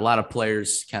lot of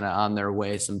players kind of on their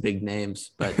way, some big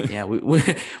names, but yeah, we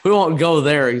won't go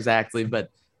there exactly. But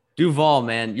Duvall,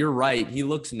 man, you're right. He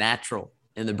looks natural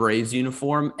in the Braves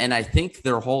uniform, and I think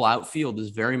their whole outfield is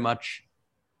very much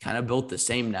kind of built the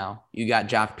same now. You got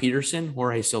Jock Peterson,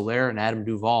 Jorge Soler, and Adam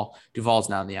Duvall. Duvall's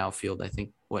now in the outfield. I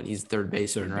think he's third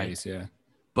baseman, right? Base, yeah.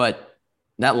 But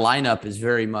that lineup is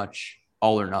very much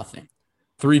all or nothing.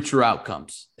 3 true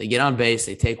outcomes. They get on base,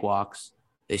 they take walks,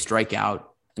 they strike out,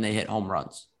 and they hit home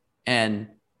runs. And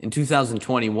in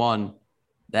 2021,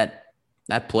 that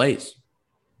plays.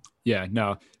 Yeah,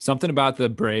 no, something about the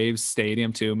Braves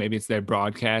stadium too. Maybe it's their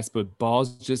broadcast, but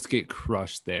balls just get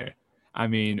crushed there. I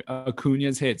mean,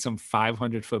 Acuna's hit some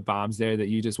 500-foot bombs there that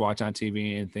you just watch on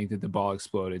TV and think that the ball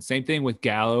exploded. Same thing with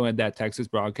Gallo and that Texas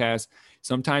broadcast.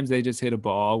 Sometimes they just hit a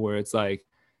ball where it's like,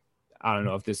 I don't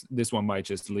know if this one might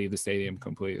just leave the stadium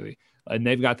completely. And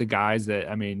they've got the guys that,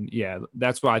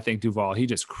 that's why I think Duvall, he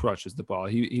just crushes the ball.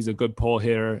 He's a good pull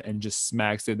hitter and just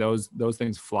smacks it. Those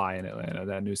things fly in Atlanta,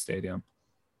 that new stadium.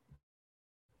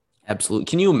 Absolutely.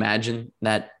 Can you imagine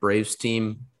that Braves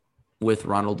team with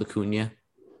Ronald Acuna?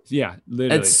 Yeah,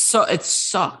 literally. It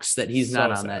sucks that he's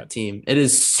not on that team. It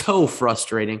is so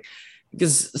frustrating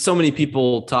because so many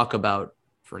people talk about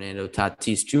Fernando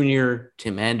Tatis Jr.,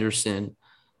 Tim Anderson,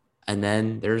 and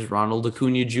then there's Ronald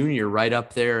Acuna Jr. right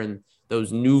up there, and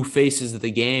those new faces of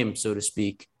the game, so to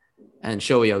speak. And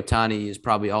Shohei Ohtani is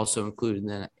probably also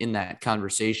included in that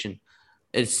conversation.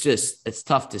 it's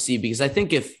tough to see because I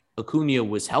think if Acuna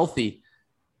was healthy,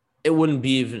 it wouldn't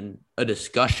be even a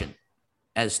discussion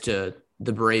as to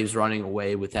the Braves running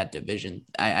away with that division.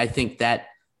 I think that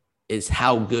is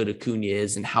how good Acuna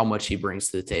is and how much he brings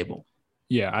to the table.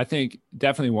 Yeah, I think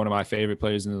definitely one of my favorite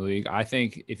players in the league. I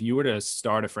think if you were to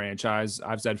start a franchise,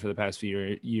 I've said for the past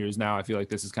few years now, I feel like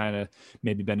this has kind of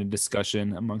maybe been a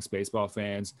discussion amongst baseball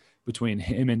fans between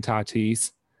him and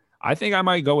Tatis. I think I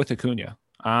might go with Acuna.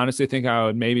 I honestly think I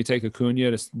would maybe take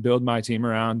Acuna to build my team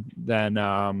around than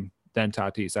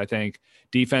Tatis. I think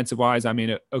defensive wise, I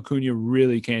mean, Acuna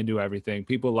really can do everything.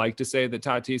 People like to say that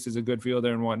Tatis is a good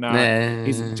fielder and whatnot.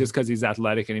 He's just because he's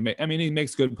athletic and he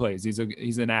makes good plays.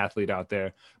 He's an athlete out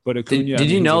there. But Acuna, did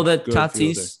you know that Tatis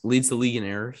fielder. Leads the league in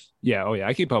errors? Yeah. Oh yeah.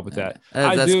 I keep up with that.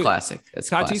 That's classic.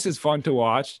 Tatis is fun to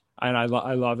watch. And I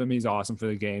love him. He's awesome for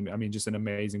the game. I mean, just an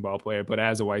amazing ball player. But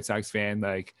as a White Sox fan,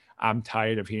 like I'm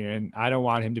tired of hearing, I don't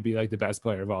want him to be like the best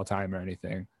player of all time or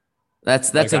anything.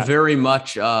 That's like very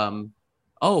much,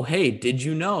 oh, hey, did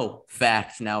you know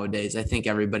fact nowadays. I think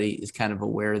everybody is kind of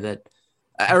aware that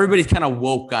everybody's kind of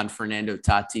woke on Fernando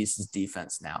Tatis's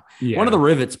defense now. Yeah. One of the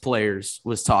Rivets players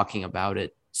was talking about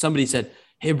it. Somebody said,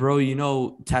 hey, bro, you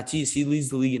know, Tatis, he leads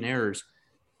the league in errors.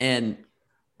 And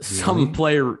some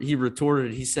player, he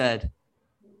retorted, he said,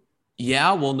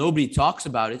 yeah, well, nobody talks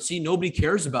about it. See, nobody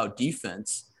cares about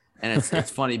defense. And it's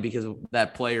funny because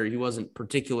that player, he wasn't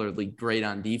particularly great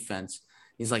on defense.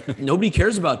 He's like, nobody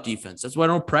cares about defense. That's why I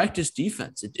don't practice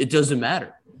defense. It doesn't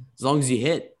matter. As long as you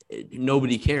hit,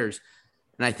 nobody cares.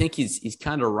 And I think he's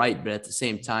kind of right. But at the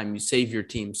same time, you save your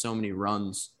team so many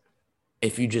runs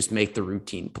if you just make the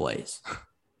routine plays.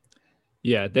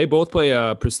 Yeah, they both play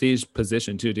a prestige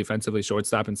position too, defensively,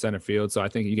 shortstop and center field. So I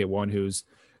think you get one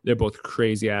they're both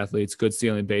crazy athletes, good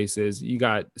stealing bases. You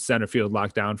got center field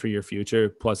locked down for your future,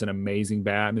 plus an amazing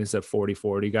bat. I mean, it's a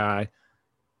 40-40 guy.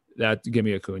 Give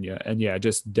me Acuna. And yeah,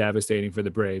 just devastating for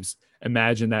the Braves.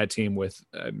 Imagine that team with,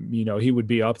 he would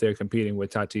be up there competing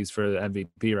with Tatis for the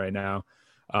MVP right now,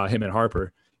 him and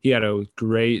Harper. He had a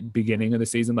great beginning of the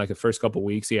season. Like the first couple of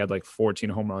weeks, he had like 14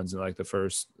 home runs in like the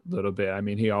first little bit. I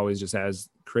mean, he always just has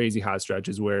crazy hot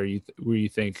stretches where you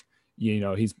think,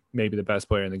 he's maybe the best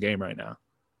player in the game right now.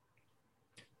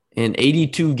 In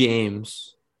 82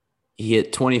 games, he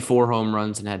hit 24 home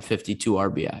runs and had 52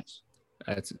 RBIs.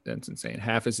 That's insane.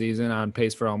 Half a season on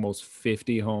pace for almost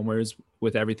 50 homers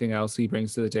with everything else he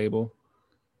brings to the table.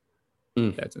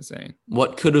 That's insane.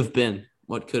 What could have been?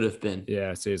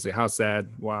 Yeah, seriously. How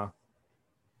sad. Wow.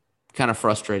 Kind of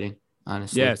frustrating,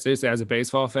 honestly. Yeah, seriously. As a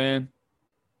baseball fan,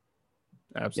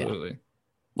 absolutely.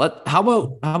 Yeah. How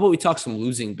about we talk some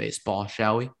losing baseball,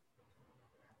 shall we?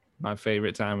 My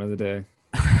favorite time of the day.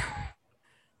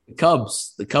 The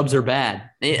Cubs are bad.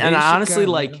 And honestly,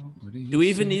 do we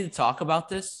even need to talk about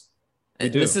this?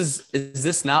 Is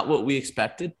this not what we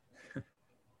expected?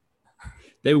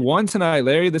 They won tonight,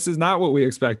 Larry. This is not what we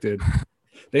expected.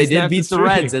 They did beat the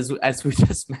Reds, as we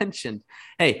just mentioned.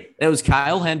 Hey, it was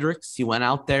Kyle Hendricks. He went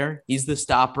out there. He's the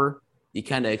stopper. You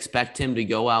kind of expect him to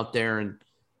go out there and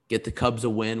get the Cubs a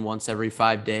win once every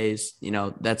 5 days.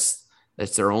 That's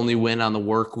their only win on the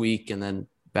work week, and then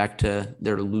back to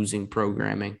their losing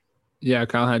programming. Yeah,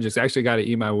 Kyle Hendricks actually got to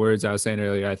eat my words. I was saying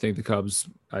earlier, I think the Cubs,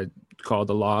 I called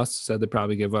the loss, said they'd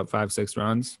probably give up 5-6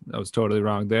 runs. I was totally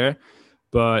wrong there.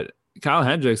 But Kyle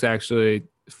Hendricks actually,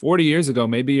 40 years ago,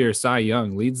 maybe your Cy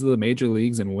Young, leads the major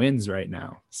leagues and wins right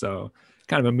now. So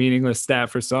kind of a meaningless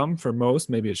stat for some, for most.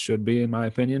 Maybe it should be, in my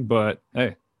opinion. But,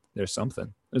 hey, there's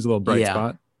something. There's a little bright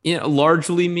spot.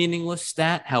 Largely meaningless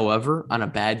stat. However, on a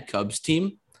bad Cubs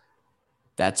team,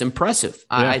 that's impressive.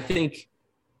 Yeah.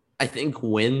 I think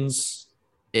wins,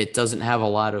 it doesn't have a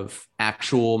lot of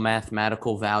actual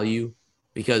mathematical value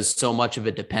because so much of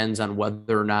it depends on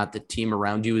whether or not the team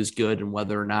around you is good and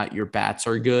whether or not your bats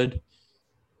are good.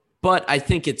 But I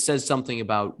think it says something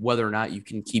about whether or not you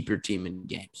can keep your team in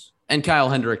games. And Kyle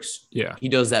Hendricks, he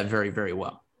does that very, very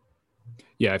well.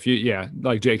 Yeah,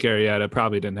 like Jake Arrieta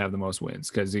probably didn't have the most wins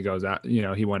because he goes out,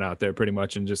 he went out there pretty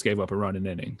much and just gave up a run an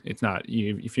inning. It's not,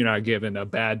 if you're not giving a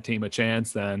bad team a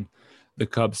chance, then the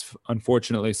Cubs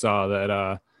unfortunately saw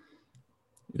that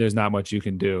there's not much you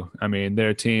can do. I mean,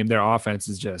 their team, their offense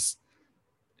is just,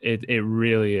 it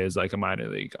really is like a minor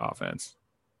league offense.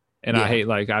 And I hate,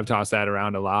 I've tossed that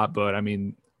around a lot, but I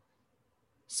mean,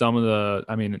 shout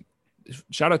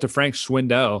out to Frank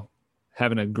Schwindel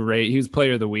having he was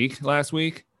player of the week last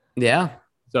week. Yeah.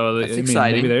 So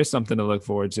exciting. Maybe there's something to look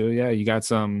forward to. Yeah. You got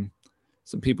some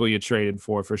people you traded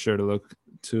for sure to look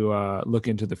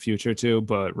into the future too.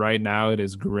 But right now it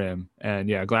is grim, and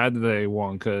glad that they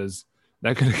won because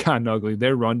That could have gotten ugly.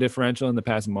 Their run differential in the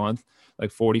past month,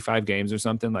 like 45 games or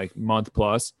something, like month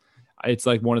plus, it's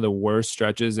like one of the worst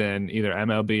stretches in either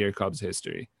MLB or Cubs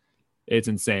history. It's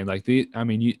insane. Like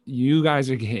you guys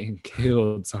are getting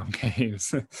killed some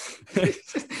games.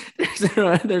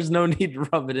 There's no need to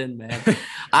rub it in, man.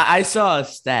 I saw a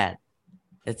stat.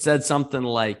 It said something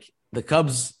like the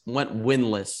Cubs went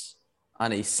winless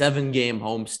on a 7-game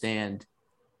homestand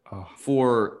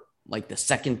for like the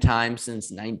second time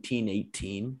since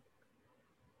 1918.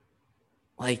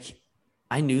 Like,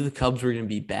 I knew the Cubs were going to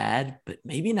be bad, but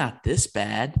maybe not this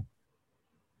bad.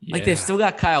 Yeah. Like, they've still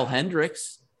got Kyle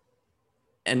Hendricks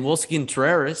and Wilson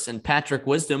Contreras and Patrick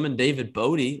Wisdom and David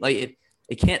Bodie. Like,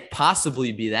 it can't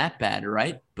possibly be that bad,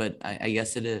 right? But I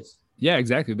guess it is. Yeah,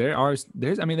 exactly.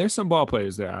 There's some ball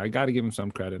players there. I got to give them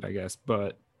some credit, I guess.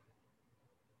 But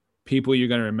people you're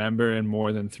going to remember in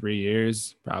more than 3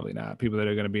 years, probably not. People that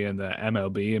are going to be in the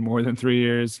MLB in more than 3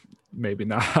 years, maybe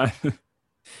not.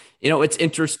 It's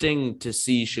interesting to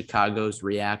see Chicago's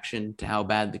reaction to how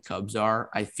bad the Cubs are.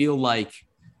 I feel like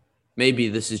maybe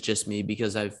this is just me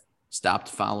because I've stopped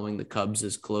following the Cubs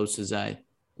as close as I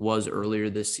was earlier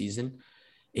this season.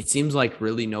 It seems like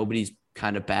really nobody's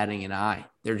kind of batting an eye.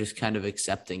 They're just kind of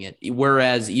accepting it.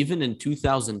 Whereas even in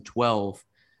 2012,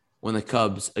 when the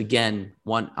Cubs again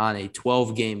went on a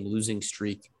 12-game losing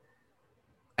streak,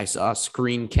 I saw a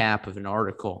screen cap of an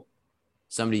article.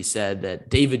 Somebody said that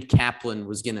David Kaplan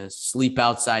was going to sleep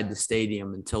outside the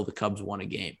stadium until the Cubs won a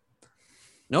game.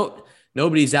 No,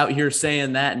 nobody's out here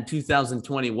saying that in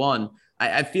 2021.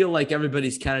 I feel like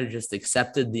everybody's kind of just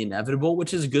accepted the inevitable,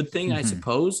 which is a good thing, I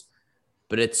suppose.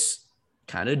 But it's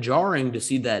kind of jarring to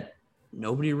see that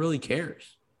nobody really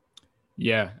cares.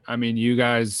 Yeah, I mean, you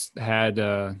guys had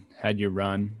your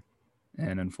run,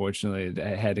 and unfortunately,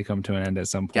 it had to come to an end at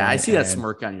some point. Yeah, I see that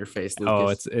smirk on your face,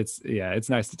 Lucas. Oh, it's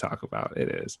nice to talk about. It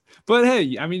is. But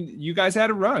hey, I mean, you guys had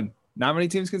a run. Not many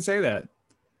teams can say that.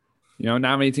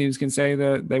 Not many teams can say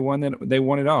that they won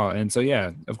it all. And so,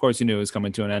 yeah, of course, you knew it was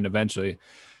coming to an end eventually.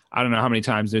 I don't know how many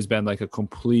times there's been like a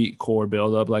complete core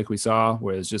buildup like we saw,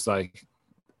 where it's just like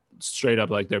straight up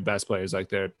like their best players, like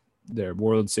their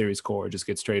World Series core just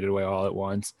gets traded away all at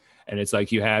once. And it's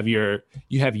like you have your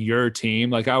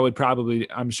team. Like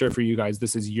I'm sure for you guys,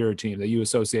 this is your team that you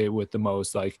associate with the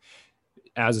most. Like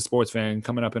as a sports fan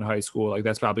coming up in high school, like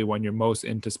that's probably when you're most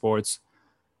into sports.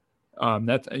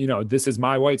 This is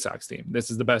my White Sox team.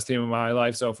 This is the best team of my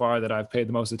life so far that I've paid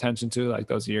the most attention to. Like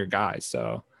those are your guys.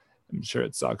 So I'm sure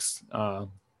it sucks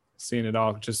seeing it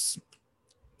all. Just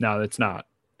no, it's not.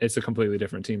 It's a completely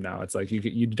different team now. It's like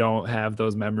you don't have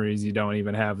those memories. You don't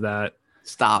even have that.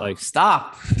 Stop.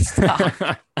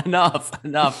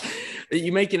 Enough.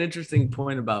 You make an interesting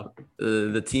point about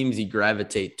the teams you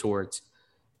gravitate towards.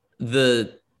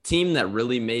 The team that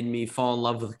really made me fall in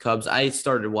love with the Cubs, I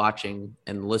started watching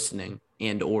and listening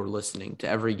to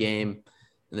every game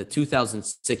in the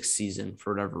 2006 season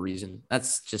for whatever reason.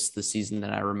 That's just the season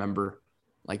that I remember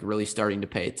like really starting to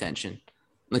pay attention.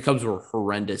 And the Cubs were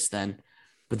horrendous then.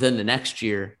 But then the next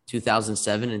year,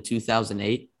 2007 and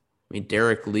 2008, I mean,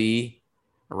 Derek Lee,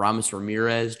 Aramis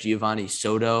Ramirez, Giovanni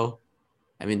Soto.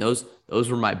 I mean, those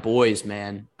were my boys,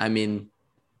 man. I mean,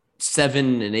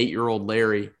 7 and 8-year-old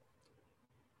Larry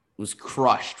was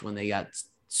crushed when they got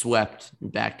swept in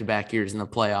back-to-back years in the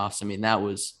playoffs. I mean, that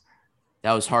was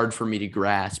hard for me to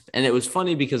grasp. And it was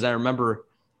funny because I remember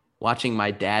watching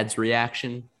my dad's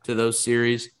reaction to those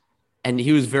series, and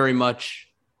he was very much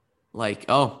like,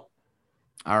 oh,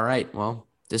 all right, well,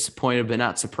 disappointed but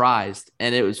not surprised.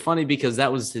 And it was funny because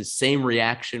that was his same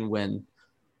reaction when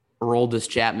Aroldis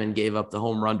Chapman gave up the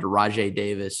home run to Rajai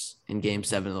Davis in Game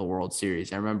 7 of the World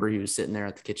Series. I remember he was sitting there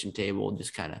at the kitchen table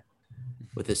just kind of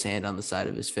with his hand on the side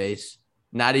of his face.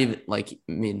 Not even like,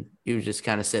 I mean, he was just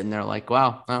kind of sitting there like,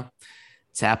 wow, well,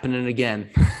 it's happening again.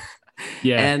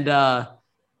 Yeah. And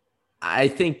I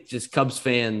think just Cubs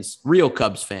fans, real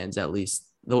Cubs fans at least,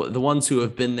 the ones who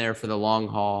have been there for the long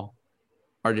haul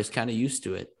are just kind of used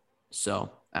to it.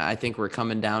 So I think we're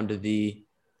coming down to the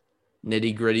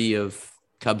nitty gritty of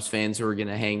Cubs fans who are going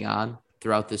to hang on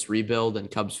throughout this rebuild and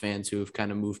Cubs fans who have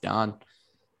kind of moved on.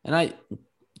 And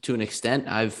to an extent,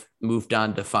 I've moved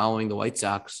on to following the White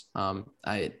Sox.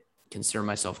 I consider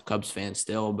myself a Cubs fan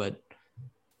still, but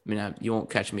I mean, you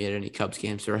won't catch me at any Cubs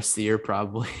games the rest of the year,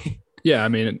 probably. Yeah, I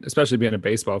mean, especially being a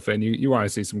baseball fan, you want to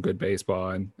see some good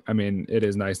baseball. And I mean, it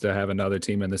is nice to have another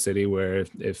team in the city where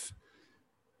if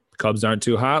Cubs aren't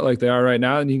too hot like they are right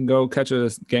now, and you can go catch a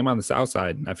game on the South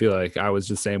Side. I feel like I was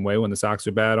the same way when the Sox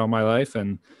were bad all my life.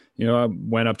 And, I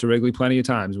went up to Wrigley plenty of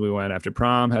times. We went after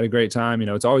prom, had a great time.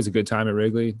 It's always a good time at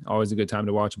Wrigley, always a good time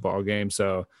to watch a ball game.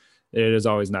 So it is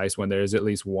always nice when there's at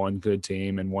least one good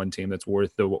team and one team that's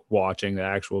worth the watching the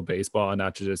actual baseball, and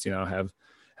not to just, have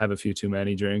a few too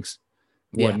many drinks,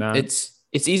 whatnot. Yeah,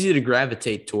 it's easy to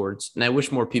gravitate towards, and I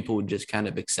wish more people would just kind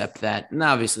of accept that. And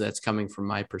obviously that's coming from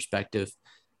my perspective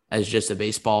as just a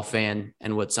baseball fan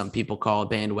and what some people call a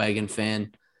bandwagon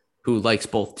fan who likes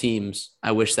both teams.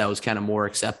 I wish that was kind of more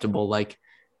acceptable. Like,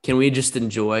 can we just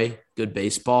enjoy good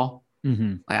baseball?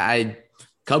 Mm-hmm.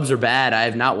 Cubs are bad. I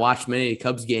have not watched many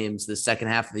Cubs games the second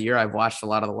half of the year. I've watched a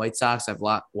lot of the White Sox. I've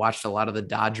watched a lot of the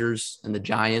Dodgers and the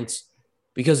Giants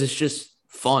because it's just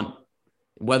fun.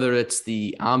 Whether it's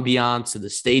the ambiance of the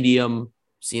stadium,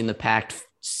 seeing the packed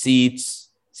seats,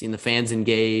 seeing the fans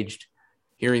engaged,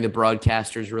 hearing the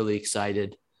broadcasters really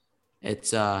excited.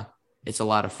 It's a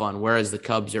lot of fun. Whereas the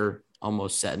Cubs are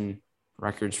almost setting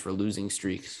records for losing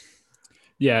streaks.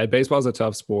 Yeah, baseball is a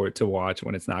tough sport to watch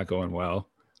when it's not going well.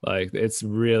 Like, it's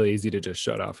really easy to just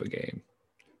shut off a game.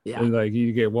 Yeah. And like,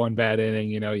 you get one bad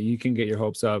inning, you can get your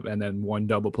hopes up, and then one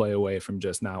double play away from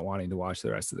just not wanting to watch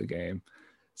the rest of the game.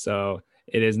 So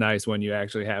it is nice when you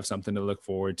actually have something to look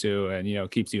forward to,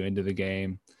 and, keeps you into the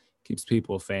game, keeps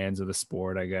people fans of the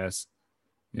sport, I guess.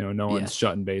 No one's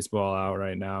shutting baseball out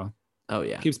right now. Oh,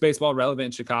 yeah. Keeps baseball relevant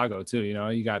in Chicago, too.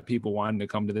 You got people wanting to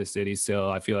come to the city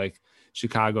still. I feel like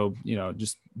Chicago,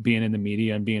 just being in the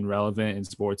media and being relevant in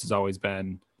sports has always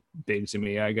been big to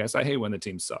me, I guess. I hate when the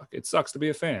teams suck. It sucks to be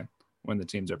a fan when the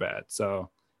teams are bad. So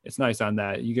it's nice on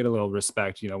that. You get a little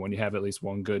respect, when you have at least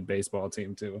one good baseball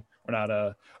team, too. We're not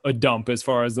a dump as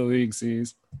far as the league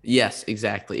sees. Yes,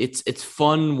 exactly. It's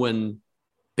fun when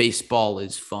baseball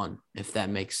is fun, if that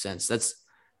makes sense. That's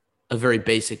a very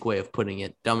basic way of putting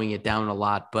it, dumbing it down a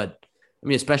lot. But I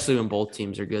mean, especially when both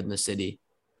teams are good in the city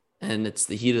and it's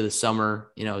the heat of the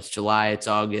summer, it's July, it's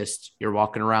August, you're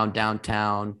walking around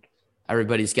downtown,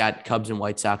 everybody's got Cubs and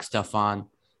White Sox stuff on.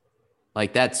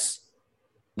 Like, that's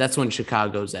when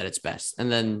Chicago's at its best. And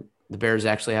then the Bears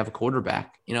actually have a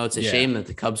quarterback. It's a shame that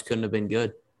the Cubs couldn't have been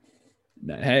good.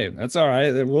 Hey, that's all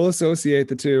right. We'll associate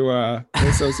the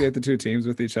two teams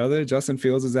with each other. Justin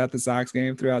Fields was at the Sox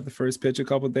game throughout the first pitch a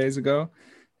couple of days ago.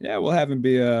 Yeah, we'll have him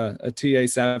be a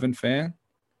TA7 fan.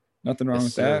 Nothing wrong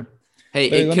with that. Hey,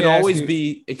 it could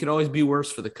always be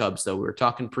worse for the Cubs, though. We were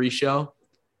talking pre-show.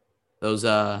 Those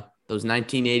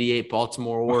 1988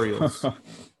 Baltimore Orioles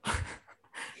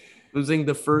losing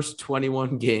the first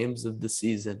 21 games of the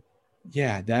season.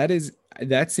 Yeah,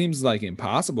 that seems like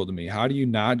impossible to me. How do you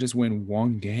not just win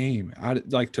one game?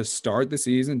 Like, to start the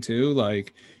season too?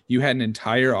 Like, you had an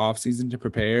entire offseason to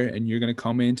prepare, and you're going to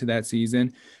come into that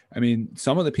season. I mean,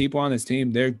 some of the people on this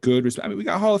team, they're good. I mean, we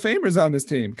got Hall of Famers on this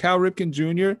team. Cal Ripken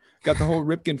Jr., got the whole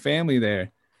Ripken family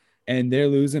there, and they're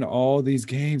losing all these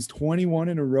games, 21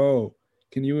 in a row.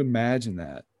 Can you imagine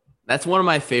that? That's one of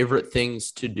my favorite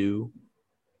things to do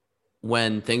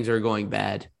when things are going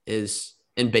bad is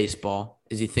in baseball,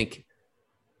 is you think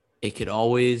it could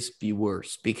always be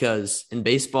worse, because in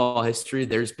baseball history,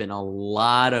 there's been a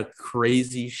lot of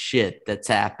crazy shit that's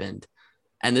happened.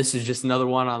 And this is just another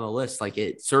one on the list. Like,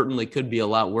 it certainly could be a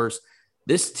lot worse.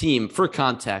 This team, for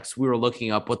context, we were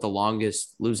looking up what the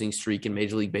longest losing streak in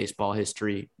Major League Baseball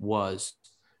history was.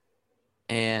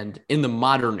 And in the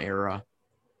modern era,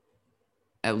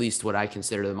 at least what I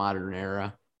consider the modern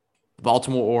era, the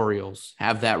Baltimore Orioles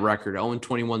have that record,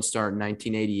 0-21 start in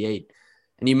 1988.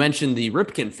 And you mentioned the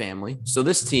Ripken family. So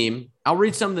this team, I'll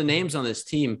read some of the names on this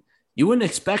team. You wouldn't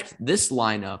expect this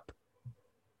lineup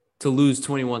to lose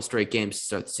 21 straight games to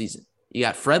start the season. You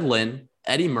got Fred Lynn,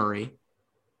 Eddie Murray,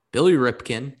 Billy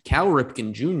Ripken, Cal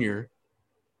Ripken Jr.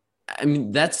 I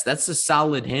mean, that's a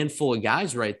solid handful of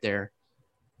guys right there.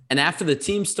 And after the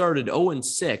team started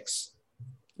 0-6,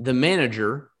 the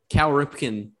manager, Cal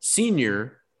Ripken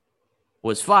Sr.,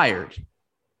 was fired.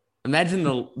 Imagine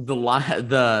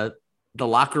the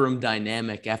locker room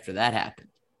dynamic after that happened.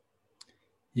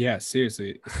 Yeah,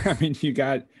 seriously. I mean, you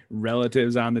got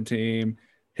relatives on the team,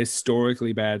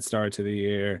 historically bad start to the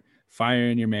year,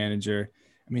 firing your manager.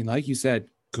 I mean, like you said,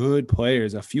 good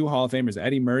players, a few Hall of Famers.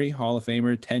 Eddie Murray, Hall of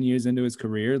Famer, 10 years into his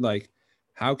career. Like,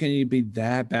 how can you be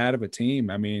that bad of a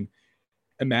team? I mean,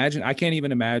 I can't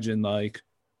even imagine, like,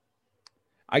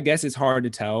 I guess it's hard to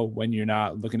tell when you're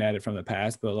not looking at it from the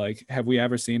past, but like, have we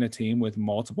ever seen a team with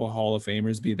multiple Hall of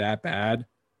Famers be that bad?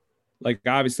 Like,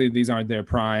 obviously these aren't their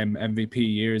prime MVP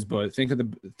years, but think of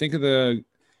the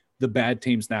bad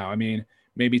teams now. I mean,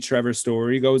 maybe Trevor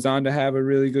Story goes on to have a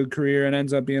really good career and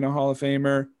ends up being a Hall of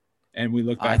Famer. And we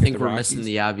look back, I think we're missing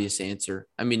the obvious answer.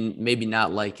 I mean, maybe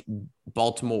not like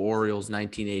Baltimore Orioles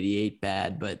 1988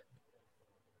 bad, but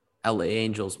LA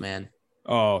Angels, man.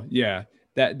 Oh yeah,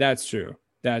 that's true.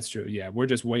 That's true. Yeah, we're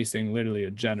just wasting literally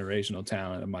a generational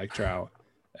talent of Mike Trout.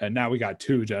 And now we got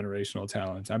 2 generational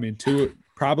talents. I mean,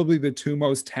 probably the 2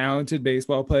 most talented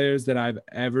baseball players that I've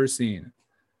ever seen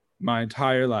my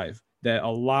entire life, that a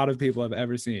lot of people have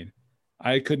ever seen.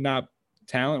 I could not,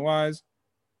 talent-wise,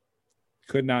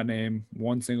 could not name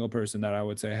one single person that I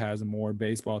would say has more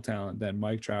baseball talent than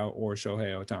Mike Trout or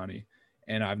Shohei Ohtani.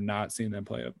 And I've not seen them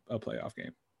play a playoff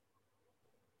game.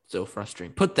 So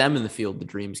frustrating. Put them in the Field of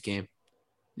Dreams game.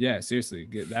 Yeah, seriously.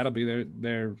 That'll be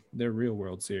their real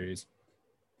World Series.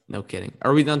 No kidding.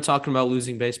 Are we done talking about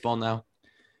losing baseball now?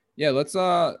 Yeah, let's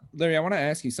Larry, I want to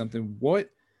ask you something.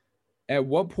 At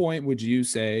what point would you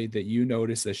say that you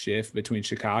notice a shift between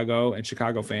Chicago and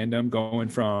Chicago fandom going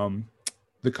from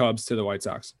the Cubs to the White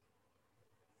Sox?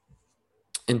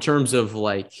 In terms of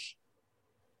like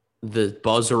the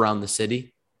buzz around the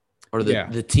city or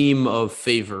the team of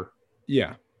favor?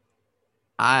 Yeah.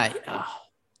 I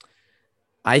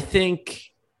think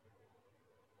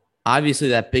obviously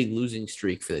that big losing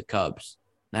streak for the Cubs,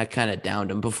 that kind of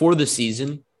downed them. Before the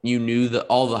season, you knew that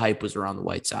all the hype was around the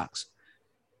White Sox.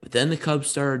 But then the Cubs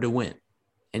started to win.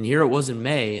 And here it was in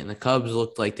May, and the Cubs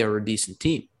looked like they were a decent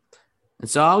team. And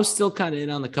so I was still kind of in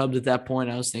on the Cubs at that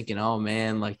point. I was thinking, oh,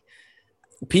 man, like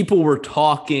people were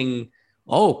talking,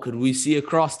 oh, could we see a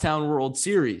crosstown World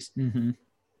Series? Mm-hmm.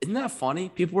 Isn't that funny?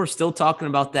 People were still talking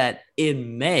about that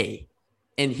in May.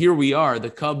 And here we are. The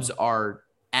Cubs are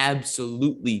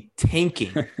absolutely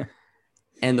tanking.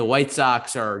 And the White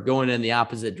Sox are going in the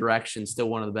opposite direction, still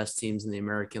one of the best teams in the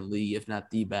American League, if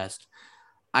not the best.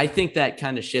 I think that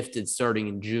kind of shifted starting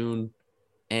in June.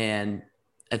 And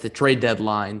at the trade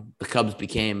deadline, the Cubs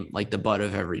became like the butt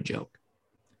of every joke.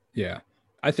 Yeah.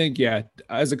 I think,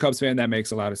 as a Cubs fan, that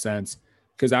makes a lot of sense.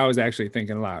 Because I was actually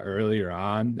thinking a lot earlier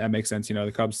on. That makes sense. You know,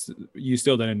 the Cubs, you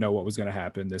still didn't know what was going to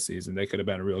happen this season. They could have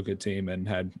been a real good team and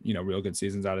had, real good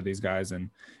seasons out of these guys. And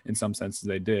in some senses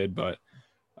they did. But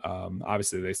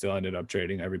obviously they still ended up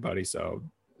trading everybody. So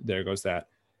there goes that.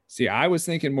 See, I was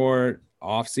thinking more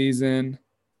offseason,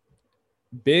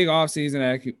 big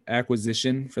offseason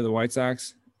acquisition for the White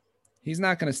Sox. He's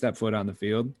not going to step foot on the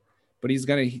field, but he's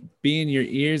going to be in your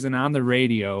ears and on the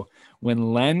radio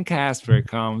when Len Kasper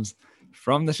comes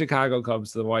from the Chicago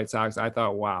Cubs to the White Sox. I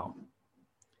thought, wow,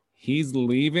 he's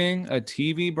leaving a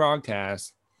TV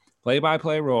broadcast,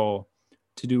 play-by-play role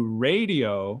to do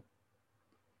radio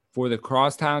for the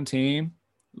crosstown team,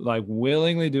 like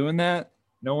willingly doing that.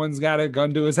 No one's got a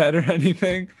gun to his head or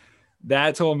anything.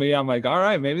 That told me, I'm like, all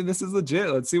right, maybe this is legit.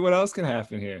 Let's see what else can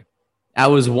happen here. I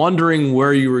was wondering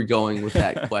where you were going with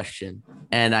that question.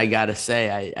 And I got to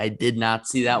say, I did not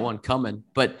see that one coming.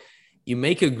 But you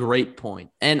make a great point.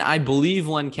 And I believe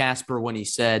Len Kasper when he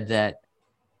said that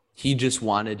he just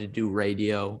wanted to do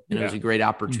radio. And it was a great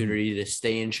opportunity to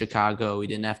stay in Chicago. He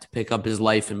didn't have to pick up his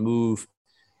life and move.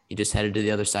 He just headed to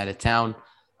the other side of town.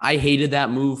 I hated that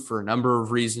move for a number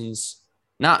of reasons.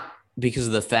 Not because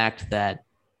of the fact that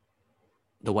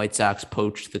the White Sox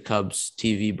poached the Cubs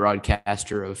TV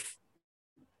broadcaster of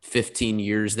 15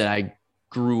 years that I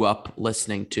grew up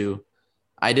listening to.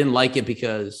 I didn't like it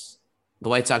because the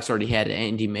White Sox already had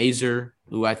Andy Mazer,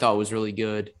 who I thought was really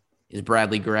good. He's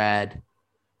Bradley grad.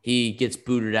 He gets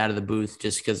booted out of the booth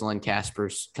just because Len Kasper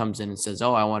comes in and says,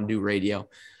 oh, I want to do radio.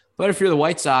 But if you're the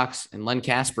White Sox and Len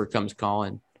Kasper comes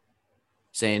calling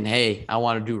saying, hey, I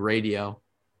want to do radio,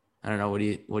 I don't know,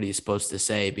 what are you supposed to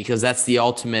say? Because that's the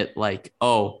ultimate, like,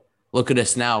 oh, look at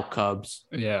us now, Cubs.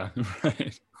 Yeah,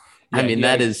 right. I mean,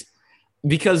 that is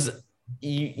because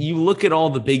you look at all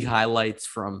the big highlights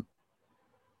from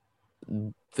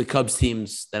the Cubs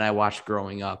teams that I watched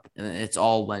growing up, and it's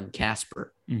all Len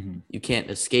Kasper. Mm-hmm. You can't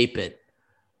escape it.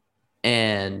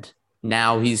 And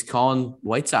now he's calling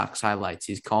White Sox highlights.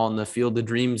 He's calling the Field of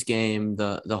Dreams game,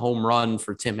 the home run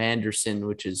for Tim Anderson,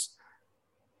 which is,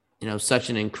 such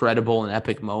an incredible and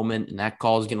epic moment. And that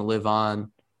call is going to live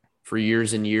on for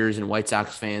years and years. And White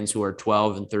Sox fans who are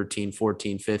 12 and 13,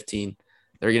 14, 15,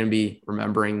 they're going to be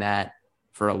remembering that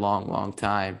for a long, long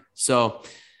time. So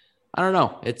I don't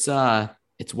know.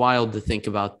 It's wild to think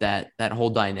about that whole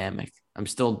dynamic. I'm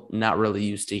still not really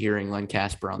used to hearing Len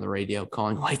Kasper on the radio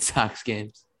calling White Sox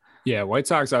games. Yeah, White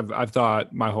Sox, I've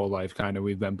thought my whole life kind of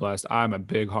we've been blessed. I'm a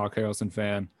big Hawk Harrelson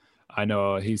fan. I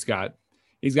know he's got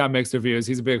mixed reviews.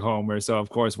 He's a big homer, so of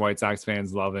course White Sox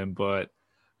fans love him. But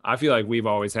I feel like we've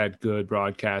always had good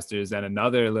broadcasters. And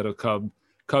another little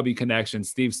Cubby connection,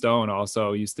 Steve Stone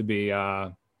also used to be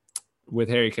with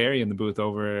Harry Carey in the booth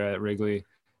over at Wrigley.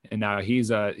 And now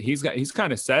he's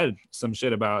kind of said some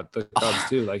shit about the Cubs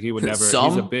too. Like he would never. He's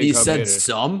a big Cub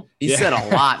hater. He said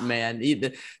a lot, man.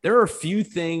 There are a few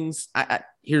things.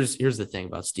 Here's the thing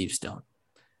about Steve Stone.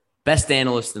 Best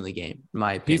analyst in the game, in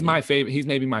my opinion. He's my favorite. He's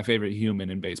maybe my favorite human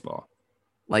in baseball.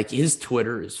 Like, his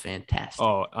Twitter is fantastic.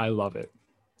 Oh, I love it.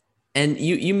 And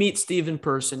you meet Steve in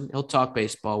person. He'll talk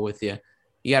baseball with you.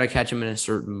 You got to catch him in a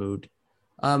certain mood.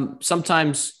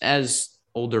 Sometimes, as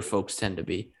older folks tend to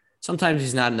be, sometimes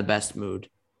he's not in the best mood.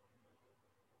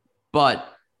 But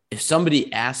if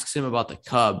somebody asks him about the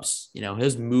Cubs,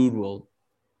 his mood will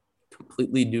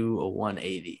completely do a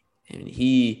 180. I mean,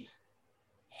 he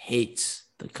hates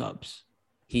the Cubs.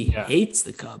 He hates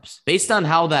the Cubs. Based on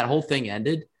how that whole thing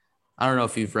ended, I don't know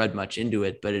if you've read much into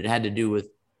it, but it had to do with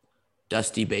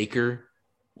Dusty Baker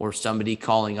or somebody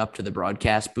calling up to the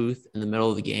broadcast booth in the middle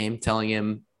of the game telling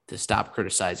him to stop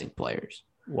criticizing players.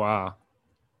 Wow.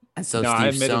 And so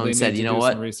Steve Stone said, you know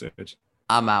what? Research.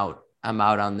 I'm out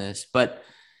on this. But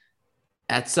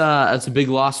that's a big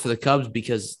loss for the Cubs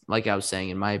because, like I was saying,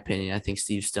 in my opinion, I think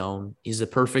Steve Stone, he's the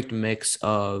perfect mix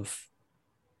of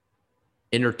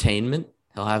entertainment.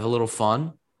 He'll have a little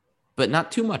fun, but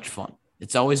not too much fun.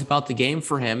 It's always about the game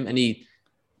for him, and he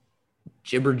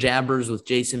jibber jabbers with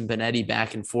Jason Benetti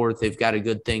back and forth. They've got a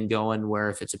good thing going where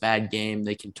if it's a bad game,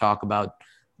 they can talk about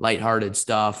lighthearted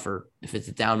stuff, or if it's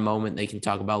a down moment, they can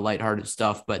talk about lighthearted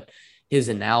stuff. But his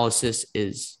analysis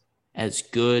is as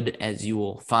good as you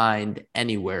will find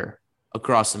anywhere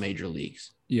across the major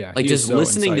leagues. Yeah. Like, just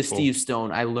listening to Steve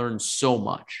Stone, I learned so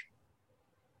much.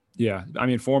 Yeah. I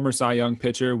mean, former Cy Young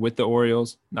pitcher with the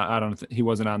Orioles. He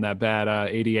wasn't on that bad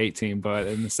 88 team, but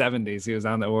in the 70s, he was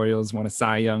on the Orioles, won a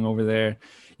Cy Young over there.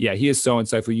 Yeah, he is so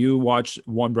insightful. You watch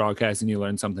one broadcast and you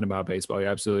learn something about baseball. You're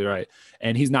absolutely right.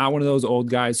 And he's not one of those old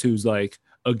guys who's like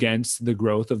against the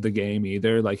growth of the game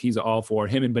either. Like, he's all for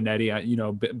him and Benetti.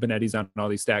 Benetti's on all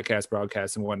these StatCast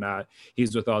broadcasts and whatnot.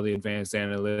 He's with all the advanced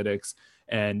analytics.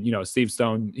 And, Steve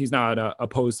Stone, he's not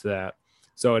opposed to that.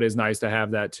 So it is nice to have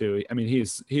that too. I mean,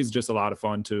 he's just a lot of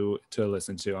fun to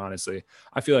listen to, honestly.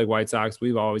 I feel like White Sox,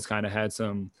 we've always kind of had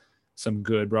some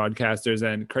good broadcasters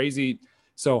and crazy.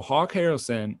 So Hawk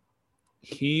Harrelson,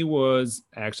 he was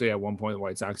actually at one point the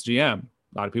White Sox GM.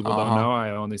 A lot of people don't know.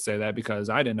 I only say that because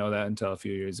I didn't know that until a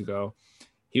few years ago.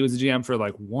 He was a GM for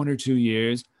like 1 or 2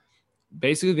 years.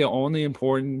 Basically, the only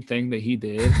important thing that he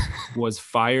did was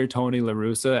fire Tony La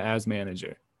Russa as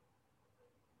manager.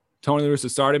 Tony La Russa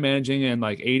started managing in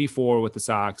like 84 with the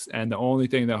Sox, and the only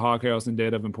thing that Hawk Harrelson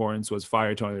did of importance was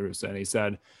fire Tony La Russa. And he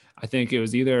said, I think it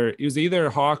was either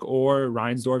Hawk or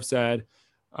Reinsdorf said,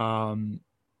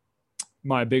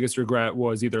 my biggest regret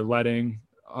was either letting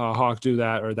Hawk do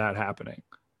that or that happening.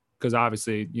 Because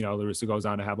obviously, La Russa goes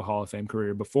on to have a Hall of Fame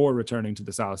career before returning to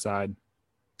the South Side.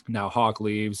 Now Hawk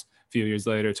leaves a few years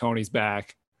later. Tony's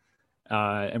back.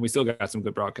 And we still got some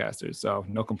good broadcasters. So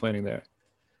no complaining there.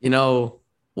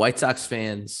 White Sox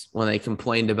fans, when they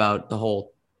complained about the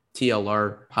whole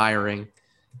TLR hiring,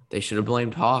 they should have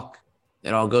blamed Hawk.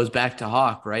 It all goes back to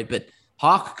Hawk, right? But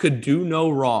Hawk could do no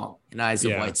wrong in eyes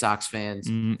of White Sox fans.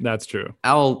 That's true.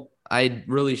 I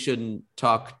really shouldn't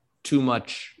talk too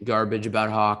much garbage about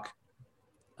Hawk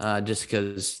just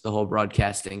because the whole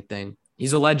broadcasting thing.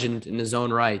 He's a legend in his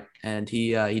own right, and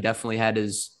he definitely had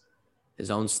his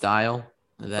own style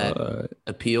that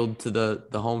appealed to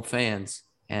the home fans.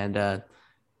 And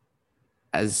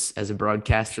as a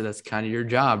broadcaster, that's kind of your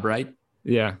job, right?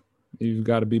 Yeah, you've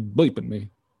got to be bleeping me.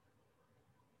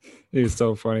 It is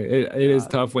so funny. It is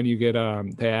tough when you get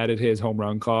they added his home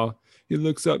run call. He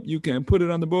looks up, you can put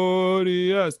it on the board,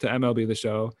 yes, to MLB The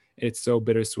Show. It's so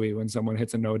bittersweet when someone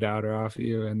hits a no-doubter off of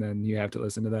you, and then you have to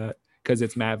listen to that because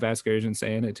it's Matt Vasgersian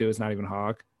saying it too. It's not even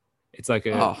Hawk. It's like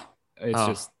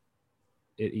just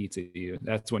it eats at you.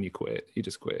 That's when you quit. You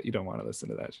just quit. You don't want to listen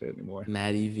to that shit anymore.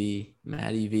 Matty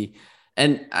V.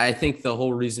 And I think the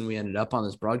whole reason we ended up on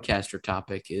this broadcaster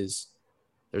topic is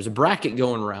there's a bracket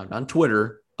going around on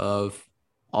Twitter of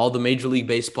all the Major League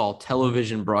Baseball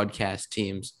television broadcast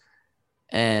teams.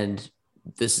 And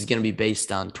this is going to be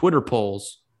based on Twitter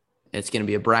polls. It's going to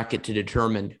be a bracket to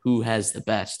determine who has the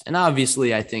best. And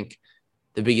obviously, I think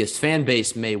the biggest fan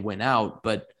base may win out,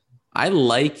 but I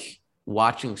like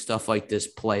watching stuff like this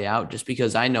play out just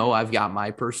because I know I've got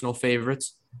my personal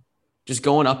favorites just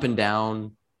going up and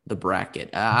down the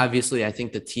bracket. Obviously, I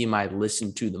think the team I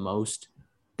listen to the most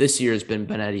this year has been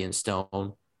Benetti and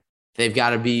Stone. They've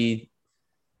got to be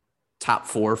top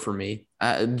 4 for me.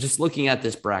 Just looking at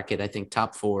this bracket, I think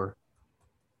top 4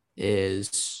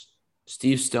 is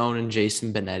Steve Stone and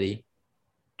Jason Benetti,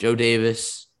 Joe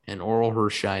Davis and Oral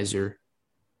Hershiser,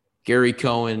 Gary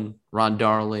Cohen, Ron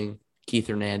Darling, Keith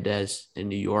Hernandez in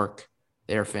New York.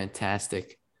 They're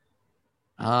fantastic.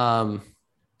 Crook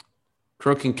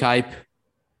and Kipe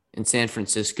in San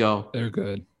Francisco. They're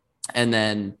good. And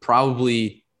then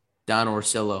probably Don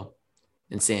Orsillo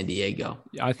in San Diego.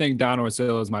 I think Don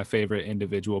Orsillo is my favorite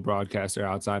individual broadcaster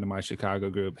outside of my Chicago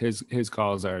group. His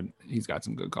calls he's got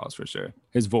some good calls for sure.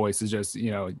 His voice is just,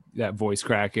 that voice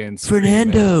cracking.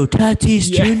 Fernando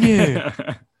Tatis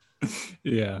Jr.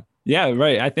 Yeah,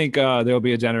 right. I think there'll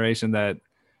be a generation that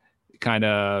kind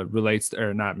of relates,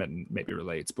 or not maybe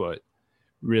relates, but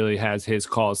really has his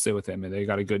calls sit with him, and they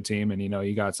got a good team, and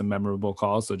you got some memorable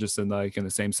calls. So just in the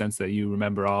same sense that you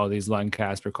remember all these Len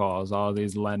Casper calls, all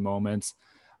these Len moments,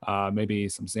 maybe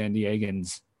some San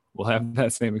Diegans will have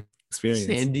that same experience.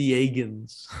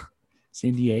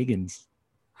 San Diegans.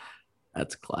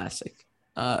 That's classic.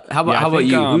 How about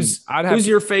you? Who's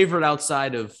your favorite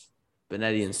outside of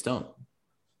Benetti and Stone?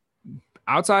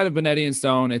 Outside of Benetti and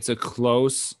Stone, it's a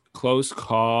close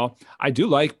call. I do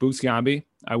like Buscambi.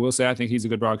 I will say I think he's a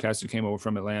good broadcaster. Came over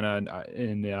from Atlanta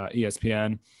in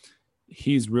ESPN.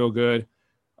 He's real good.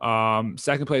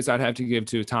 Second place I'd have to give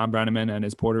to Tom Brenneman and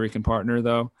his Puerto Rican partner,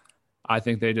 though. I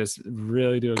think they just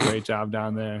really do a great job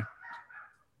down there.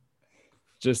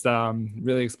 Just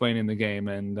really explaining the game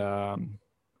and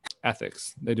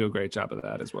ethics. They do a great job of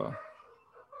that as well.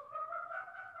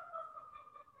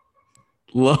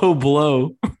 Low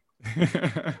blow.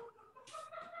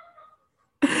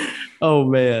 Oh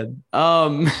man.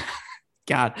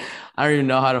 God, I don't even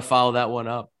know how to follow that one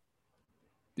up.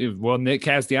 Well, Nick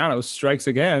Castellanos strikes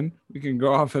again. We can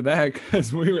go off of that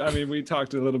because we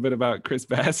talked a little bit about Chris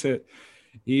Bassett.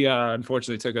 He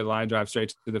unfortunately took a line drive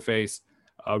straight to the face.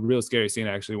 A real scary scene,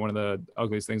 actually. One of the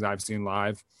ugliest things I've seen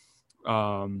live.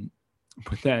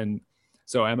 But then,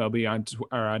 so MLB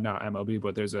not MLB,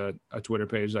 but there's a Twitter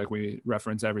page like we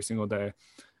reference every single day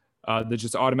that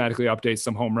just automatically updates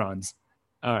some home runs.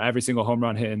 Every single home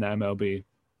run hit in the MLB.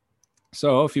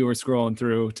 So if you were scrolling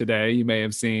through today, you may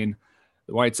have seen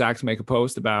the White Sox make a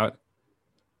post about,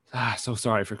 so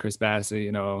sorry for Chris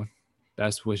Bassett,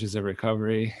 best wishes of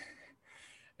recovery.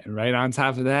 And right on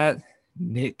top of that,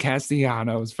 Nick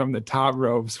Castellanos from the top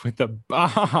ropes with the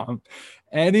bomb.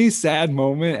 Any sad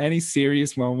moment, any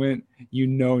serious moment,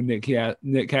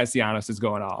 Nick Castellanos is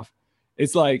going off.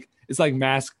 It's like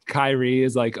masked Kyrie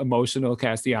is like emotional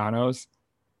Castellanos.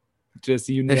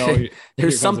 Just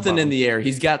there's something in the air.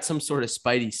 He's got some sort of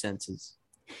spidey senses.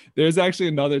 There's actually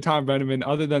another Tom Brenneman,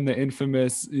 other than the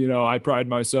infamous, I pride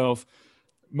myself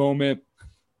moment.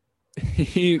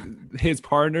 His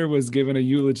partner was given a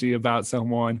eulogy about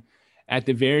someone. At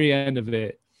the very end of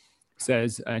it,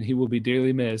 says, and he will be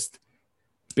dearly missed.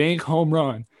 Bank home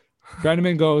run.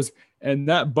 Brenneman goes, and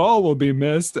that ball will be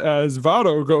missed as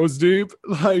Votto goes deep.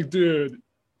 Like, dude.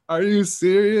 Are you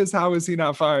serious? How was he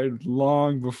not fired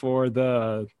long before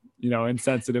the,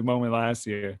 insensitive moment last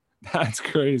year? That's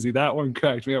crazy. That one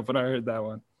cracked me up when I heard that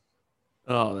one.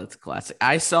 Oh, that's classic.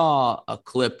 I saw a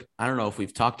clip. I don't know if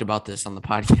we've talked about this on the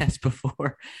podcast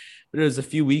before, but it was a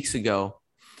few weeks ago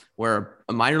where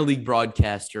a minor league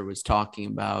broadcaster was talking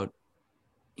about,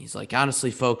 he's like,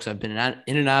 honestly, folks, I've been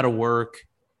in and out of work.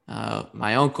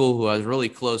 My uncle, who I was really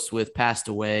close with, passed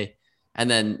away. And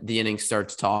then the inning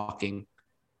starts going.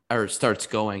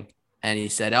 And he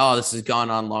said, oh, this has gone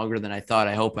on longer than I thought.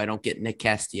 I hope I don't get Nick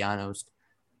Castellanos.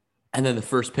 And then the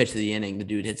first pitch of the inning, the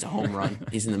dude hits a home run.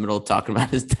 He's in the middle of talking about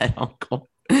his dead uncle.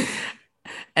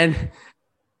 And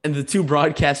the two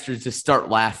broadcasters just start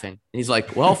laughing. And he's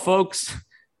like, well, folks,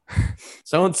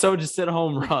 so-and-so just hit a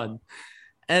home run.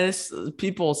 And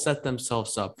people set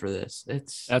themselves up for this.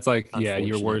 That's like,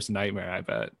 your worst nightmare, I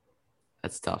bet.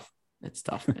 That's tough. It's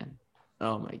tough, man.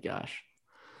 Oh my gosh.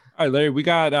 All right, Larry, we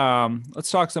got,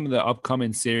 let's talk some of the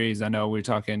upcoming series. I know we're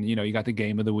talking, you got the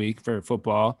game of the week for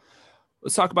football.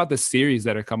 Let's talk about the series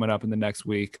that are coming up in the next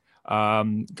week.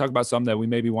 Talk about some that we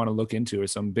maybe want to look into or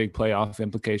some big playoff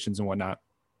implications and whatnot.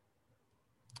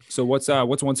 So what's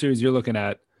one series you're looking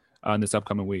at on this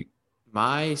upcoming week?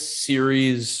 My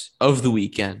series of the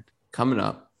weekend coming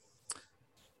up,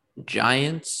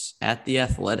 Giants at the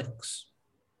Athletics.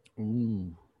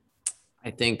 Ooh. I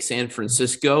think San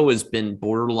Francisco has been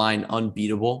borderline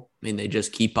unbeatable. I mean, they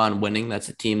just keep on winning. That's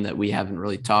a team that we haven't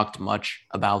really talked much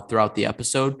about throughout the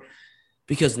episode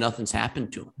because nothing's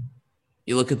happened to them.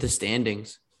 You look at the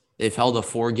standings. They've held a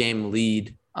 4-game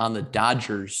lead on the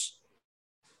Dodgers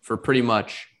for pretty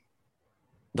much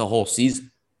the whole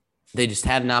season. They just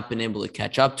have not been able to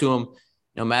catch up to them.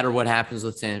 No matter what happens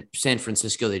with San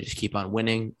Francisco, they just keep on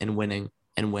winning and winning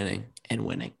and winning and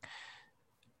winning.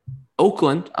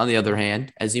 Oakland, on the other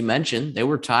hand, as you mentioned, they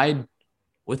were tied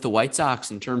with the White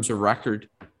Sox in terms of record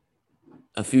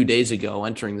a few days ago,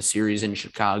 entering the series in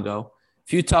Chicago. A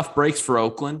few tough breaks for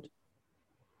Oakland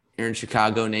here in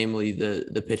Chicago, namely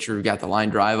the pitcher who got the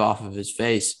line drive off of his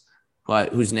face,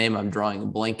 whose name I'm drawing a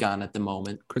blank on at the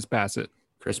moment. Chris Bassett.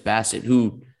 Chris Bassett,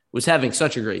 who was having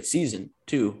such a great season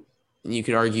too. And you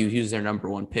could argue he was their number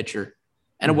one pitcher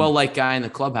and a well-liked guy in the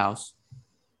clubhouse.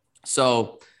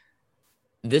 So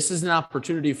this is an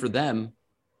opportunity for them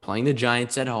playing the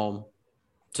Giants at home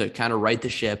to kind of right the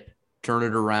ship, turn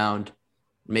it around,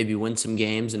 maybe win some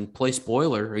games and play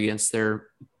spoiler against their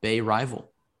Bay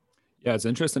rival. Yeah, it's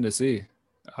interesting to see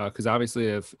because obviously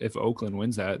if Oakland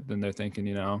wins that, then they're thinking,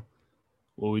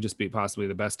 will we just be possibly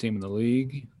the best team in the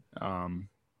league?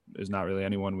 There's not really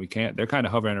anyone we can't. They're kind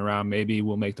of hovering around. Maybe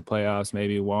we'll make the playoffs.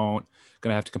 Maybe won't.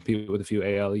 Going to have to compete with a few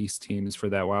AL East teams for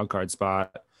that wild card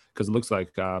spot because it looks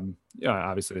like,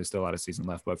 obviously there's still a lot of season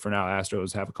left. But for now,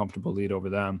 Astros have a comfortable lead over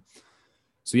them.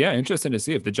 So, yeah, interesting to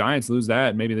see if the Giants lose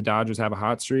that. Maybe the Dodgers have a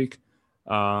hot streak.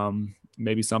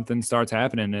 Maybe something starts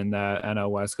happening in that NL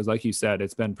West because, like you said,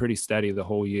 it's been pretty steady the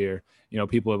whole year.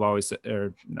 People have always,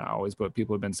 or not always, but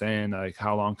people have been saying, like,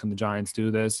 how long can the Giants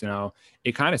do this?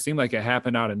 It kind of seemed like it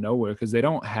happened out of nowhere because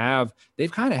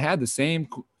they've kind of had the same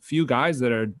few guys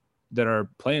that are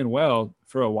playing well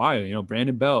for a while.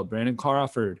 Brandon Belt, Brandon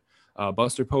Crawford,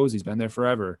 Buster Posey's been there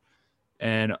forever.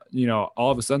 And,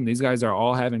 all of a sudden these guys are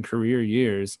all having career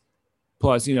years.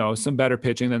 Plus, some better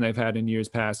pitching than they've had in years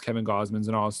past. Kevin Gausman's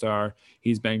an all-star.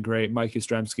 He's been great. Mike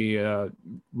Yastrzemski, a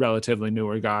relatively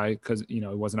newer guy because, he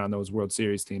wasn't on those World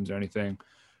Series teams or anything.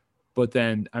 But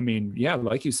then,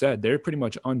 like you said, they're pretty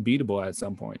much unbeatable at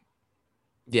some point.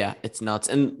 Yeah, it's nuts.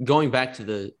 And going back to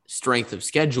the strength of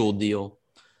schedule deal,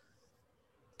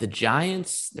 the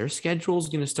Giants, their schedule is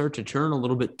going to start to turn a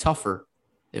little bit tougher.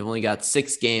 They've only got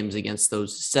 6 games against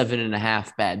those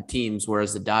 7.5 bad teams,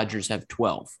 whereas the Dodgers have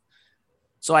 12.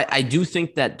 So I do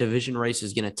think that division race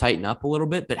is going to tighten up a little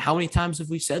bit, but how many times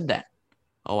have we said that?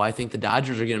 Oh, I think the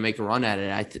Dodgers are going to make a run at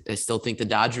it. I still think the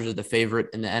Dodgers are the favorite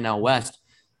in the NL West.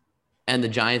 And the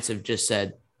Giants have just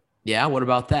said, yeah, what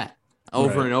about that?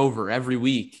 Over and over every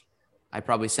week. I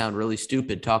probably sound really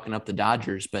stupid talking up the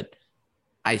Dodgers, but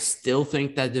I still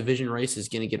think that division race is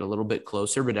going to get a little bit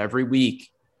closer. But every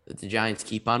week that the Giants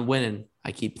keep on winning,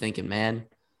 I keep thinking, man,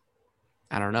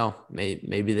 I don't know.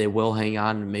 Maybe they will hang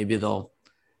on and maybe they'll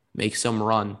make some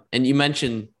run. And you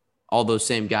mentioned all those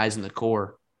same guys in the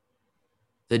core.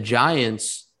 The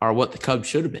Giants are what the Cubs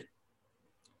should have been.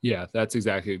 Yeah, that's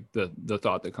exactly the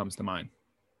thought that comes to mind.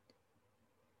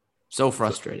 So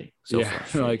frustrating.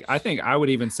 Frustrating. Like I think I would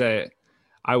even say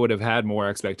I would have had more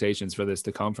expectations for this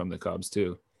to come from the Cubs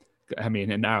too.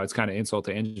 And now it's kind of insult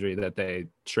to injury that they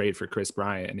trade for Chris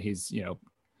Bryant and he's,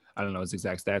 I don't know his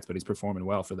exact stats, but he's performing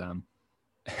well for them.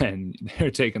 And they're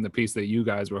taking the piece that you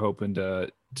guys were hoping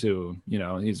to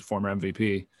he's a former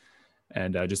MVP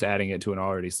and just adding it to an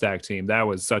already stacked team. That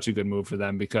was such a good move for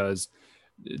them because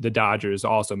the Dodgers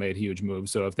also made huge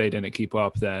moves. So if they didn't keep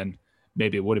up, then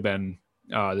maybe it would have been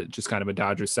just kind of a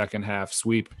Dodgers second half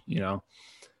sweep,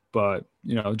 but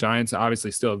Giants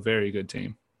obviously still a very good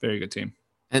team.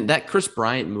 And that Chris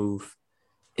Bryant move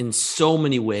in so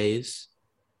many ways,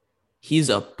 he's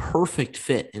a perfect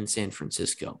fit in San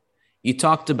Francisco. You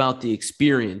talked about the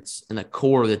experience and the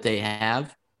core that they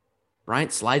have.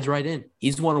 Bryant slides right in.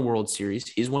 He's won a World Series.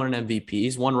 He's won an MVP.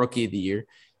 He's won Rookie of the Year.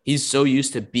 He's so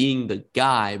used to being the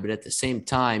guy, but at the same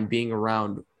time being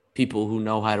around people who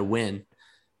know how to win.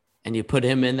 And you put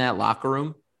him in that locker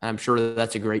room, I'm sure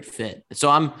that's a great fit. So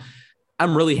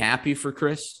I'm really happy for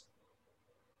Chris.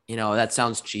 That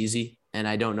sounds cheesy, and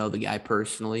I don't know the guy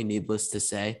personally, needless to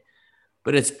say.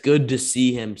 But it's good to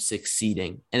see him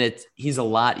succeeding. And he's a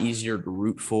lot easier to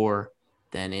root for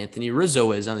than Anthony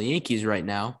Rizzo is on the Yankees right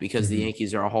now because the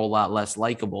Yankees are a whole lot less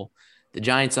likable. The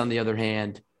Giants, on the other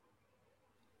hand,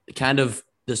 kind of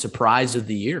the surprise of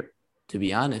the year, to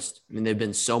be honest. They've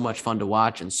been so much fun to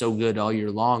watch and so good all year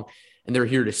long, and they're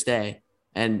here to stay.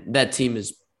 And that team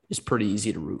is pretty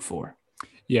easy to root for.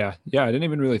 Yeah. I didn't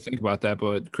even really think about that,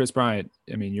 but Chris Bryant,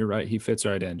 you're right. He fits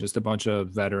right in. Just a bunch of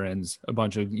veterans, a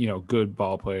bunch of, good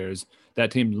ball players.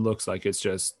 That team looks like it's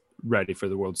just ready for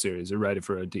the World Series. They're ready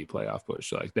for a deep playoff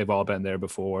push. Like they've all been there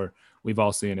before. We've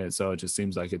all seen it. So it just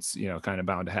seems like it's, kind of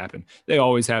bound to happen. They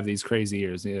always have these crazy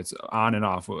years. It's on and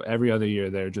off. Every other year,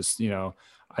 they're just,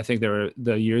 I think there were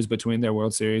the years between their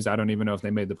World Series. I don't even know if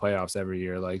they made the playoffs every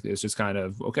year. Like it's just kind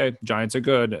of, okay, Giants are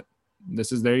good.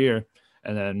 This is their year.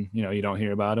 And then, you don't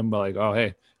hear about them, but like, oh,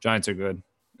 hey, Giants are good.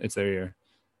 It's their year.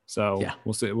 So yeah.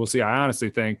 We'll see. I honestly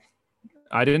think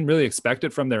I didn't really expect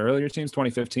it from their earlier teams,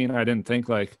 2015. I didn't think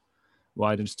I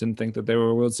just didn't think that they were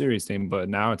a World Series team, but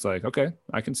now it's like, okay,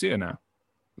 I can see it now.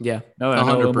 Yeah. Now that I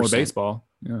know a little more baseball.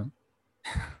 Yeah.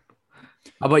 How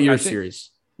about your series?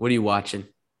 What are you watching?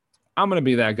 I'm going to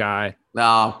be that guy.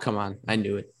 Oh, come on. I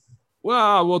knew it.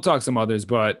 Well, we'll talk some others,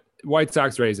 but White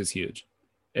Sox Rays is huge.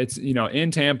 it's,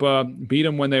 in Tampa, beat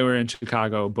them when they were in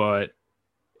Chicago, but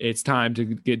it's time to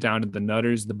get down to the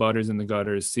nutters, the butters, and the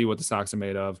gutters, see what the Sox are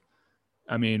made of.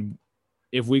 I mean,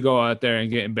 if we go out there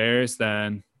and get embarrassed,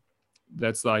 then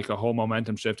that's like a whole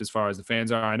momentum shift as far as the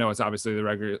fans are. I know it's obviously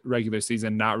the regular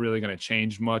season, not really going to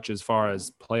change much as far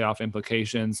as playoff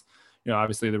implications.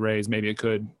 Obviously the Rays, maybe it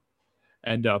could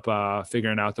end up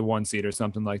figuring out the 1 seed or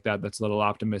something like that. That's a little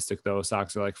optimistic though.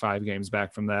 Sox are like 5 games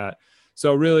back from that.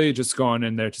 So really just going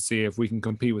in there to see if we can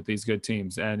compete with these good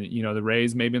teams. And, the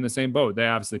Rays may be in the same boat. They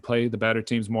obviously play the better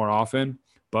teams more often,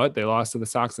 but they lost to the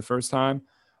Sox the first time.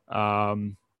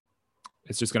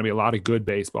 It's just going to be a lot of good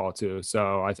baseball too.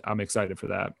 So I'm excited for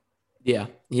that. Yeah.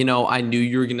 I knew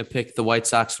you were going to pick the White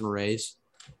Sox and Rays,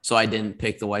 so I didn't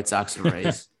pick the White Sox and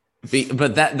Rays.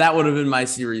 But that would have been my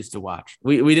series to watch.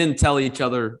 We didn't tell each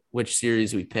other which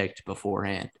series we picked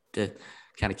beforehand to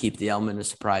kind of keep the element of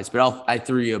surprise. But I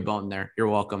threw you a bone there. You're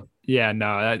welcome. Yeah,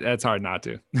 no, that's hard not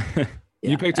to.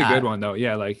 You picked a good one though.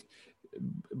 Yeah, like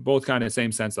both kind of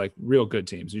same sense, like real good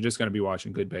teams. You're just going to be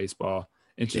watching good baseball.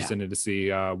 Interested to see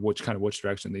which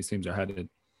direction these teams are headed.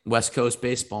 West Coast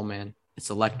baseball, man. It's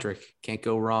electric. Can't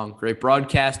go wrong. Great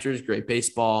broadcasters, great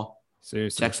baseball.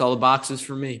 Seriously. Checks all the boxes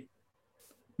for me.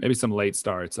 Maybe some late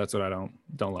starts. That's what I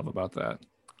don't love about that.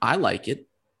 I like it.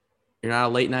 You're not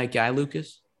a late night guy,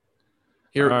 Lucas?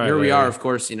 Here we are, of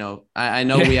course. I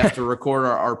know we have to record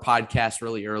our podcast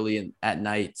really early at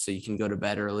night so you can go to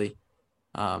bed early.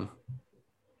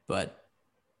 But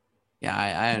yeah,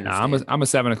 I understand. I'm a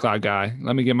 7 o'clock guy.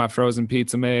 Let me get my frozen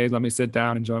pizza made. Let me sit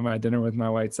down, enjoy my dinner with my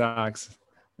White Sox,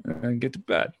 and get to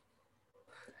bed.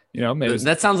 Maybe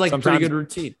that sounds like a pretty good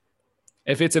routine.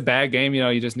 If it's a bad game,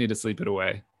 you just need to sleep it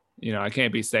away. I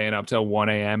can't be staying up till 1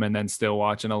 a.m. and then still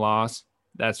watching a loss.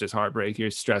 That's just heartbreak. You're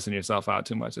stressing yourself out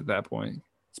too much at that point.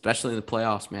 Especially in the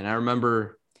playoffs, man. I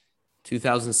remember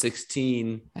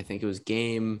 2016, I think it was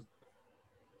game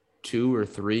 2 or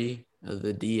 3 of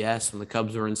the DS when the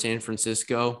Cubs were in San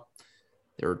Francisco.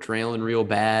 They were trailing real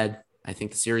bad. I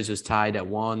think the series was tied at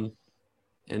 1,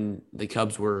 and the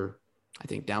Cubs were, I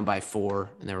think, down by 4,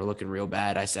 and they were looking real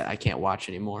bad. I said, I can't watch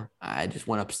anymore. I just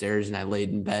went upstairs and I laid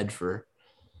in bed for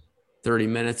 30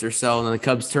 minutes or so, and then the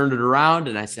Cubs turned it around,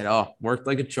 and I said, worked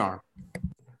like a charm.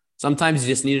 Sometimes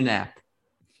you just need a nap.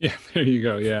 Yeah, there you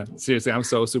go. Yeah, seriously, I'm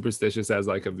so superstitious as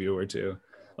like a viewer too.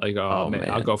 Like, man,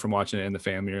 I'll go from watching it in the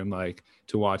family room, like,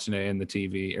 to watching it in the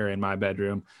TV or in my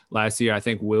bedroom. Last year, I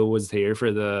think Will was here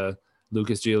for the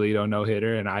Lucas Giolito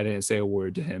no-hitter, and I didn't say a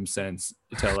word to him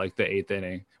until like the 8th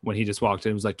inning when he just walked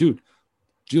in and was like, dude,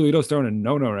 Giolito's throwing a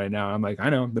no-no right now. I'm like, I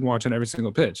know, I've been watching every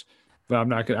single pitch, but I'm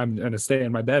going to stay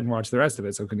in my bed and watch the rest of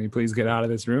it. So can you please get out of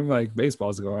this room? Like,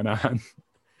 baseball's going on.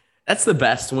 That's the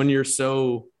best when you're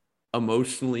so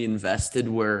emotionally invested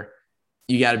where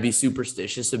you got to be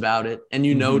superstitious about it. And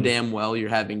damn well you're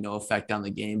having no effect on the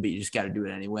game, but you just got to do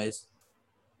it anyways.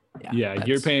 Yeah,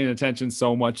 you're paying attention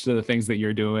so much to the things that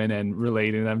you're doing and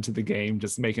relating them to the game,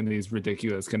 just making these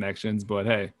ridiculous connections. But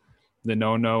hey, the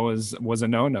no-no was a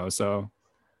no-no, so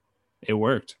it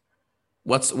worked.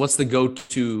 What's the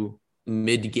go-to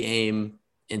mid-game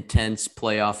intense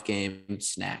playoff game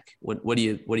snack? What are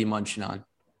you munching on?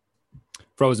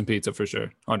 Frozen pizza for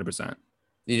sure, 100%.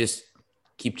 You just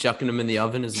keep chucking them in the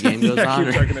oven as the game goes on?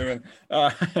 Keep chucking them in.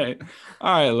 All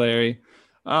right, Larry.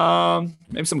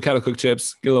 Maybe some kettle cooked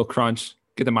chips, get a little crunch,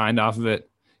 get the mind off of it.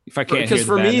 If I can't, because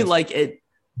for me, like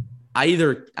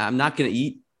I'm not going to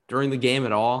eat during the game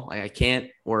at all. Like I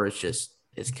can't, or it's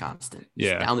constant.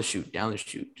 Just down the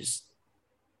chute, just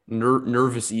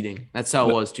nervous eating. That's how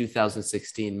it was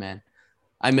 2016, man.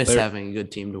 I miss having a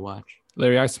good team to watch.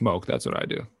 Larry, I smoke. That's what I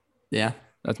do. Yeah.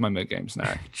 That's my mid-game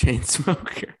snack. Chain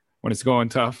smoker. When it's going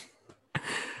tough.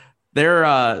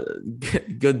 They're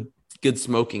good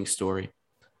smoking story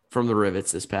from the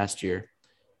Rivets this past year.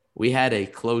 We had a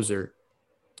closer.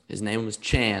 His name was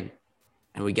Chan,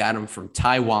 and we got him from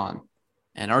Taiwan.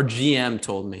 And our GM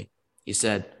told me, he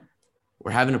said, we're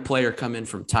having a player come in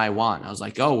from Taiwan. I was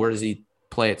like, where does he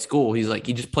play at school? He's like,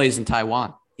 he just plays in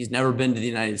Taiwan. He's never been to the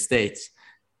United States.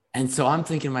 And so I'm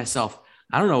thinking to myself,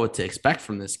 I don't know what to expect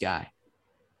from this guy.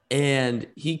 And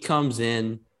he comes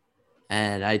in,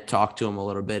 and I talked to him a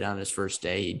little bit on his first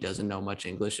day. He doesn't know much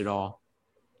English at all.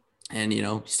 And, he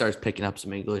starts picking up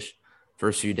some English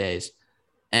first few days.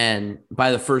 And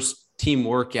by the first team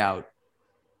workout,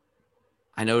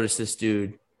 I noticed this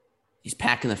dude, he's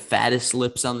packing the fattest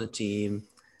lips on the team.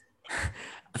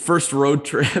 First road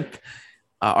trip,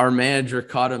 our manager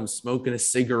caught him smoking a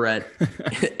cigarette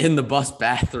in the bus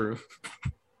bathroom.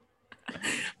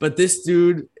 But this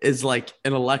dude is like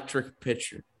an electric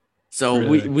pitcher. So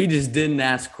really? we just didn't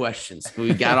ask questions.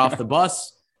 We got off the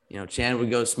bus. Chan would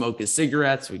go smoke his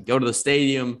cigarettes. We'd go to the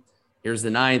stadium. Here's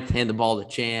the ninth, hand the ball to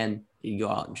Chan. He'd go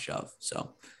out and shove.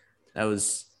 So that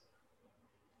was,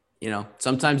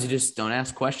 sometimes you just don't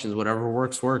ask questions. Whatever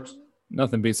works, works.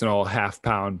 Nothing beats an old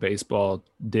half-pound baseball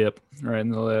dip right in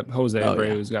the lip. Jose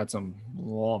Abreu's got some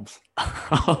lumps.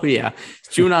 Oh, yeah.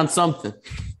 He's chewing on something.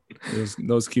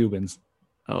 Those Cubans.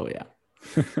 Oh, yeah.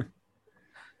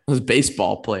 Those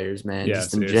baseball players, man,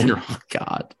 just in general.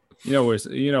 God.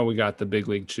 We got the big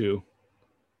league chew.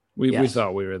 We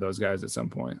thought we were those guys at some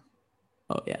point.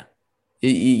 Oh, yeah.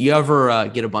 You ever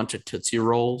get a bunch of Tootsie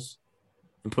Rolls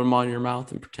and put them on your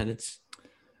mouth and pretend it's...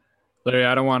 Larry,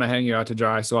 I don't want to hang you out to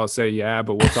dry, so I'll say yeah,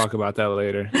 but we'll talk about that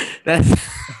later. That's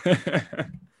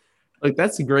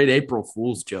a great April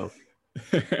Fool's joke.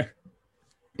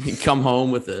 You come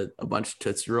home with a bunch of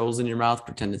Tootsie Rolls in your mouth,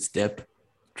 pretend it's dip,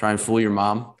 try and fool your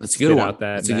mom. That's a good one.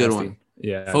 That's a good one.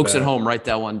 Yeah, folks at home, write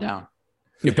that one down.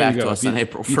 Get back to us on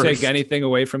April 1st. You take anything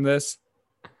away from this,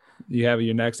 you have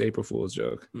your next April Fool's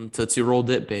joke. Tootsie Roll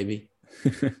dip, baby.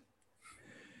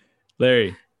 Larry,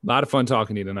 a lot of fun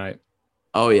talking to you tonight.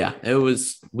 Oh, yeah.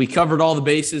 We covered all the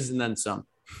bases and then some.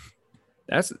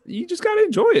 You just got to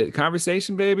enjoy it.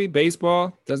 Conversation, baby.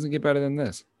 Baseball doesn't get better than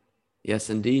this. Yes,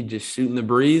 indeed. Just shooting the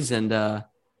breeze and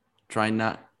trying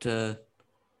not to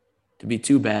be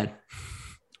too bad.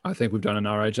 I think we've done an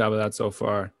all right job of that so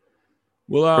far.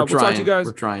 We'll talk to you guys.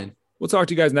 We're trying. We'll talk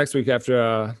to you guys next week after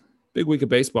a big week of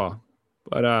baseball.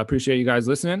 But appreciate you guys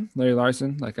listening. Larry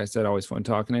Larson, like I said, always fun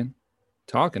talking in.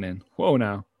 Whoa,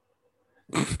 now.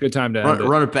 Good time to end it.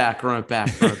 Run it back. All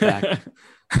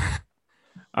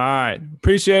right.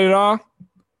 Appreciate it all.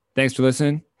 Thanks for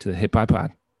listening to the Hit by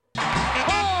Pod.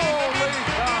 Holy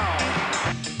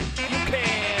cow! You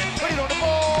can put it on the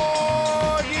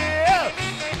board, yeah!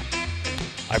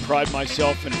 I pride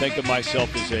myself and think of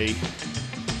myself as a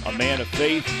man of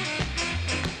faith.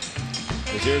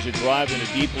 As there's a drive in a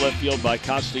deep left field by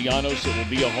Castellanos, it will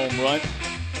be a home run.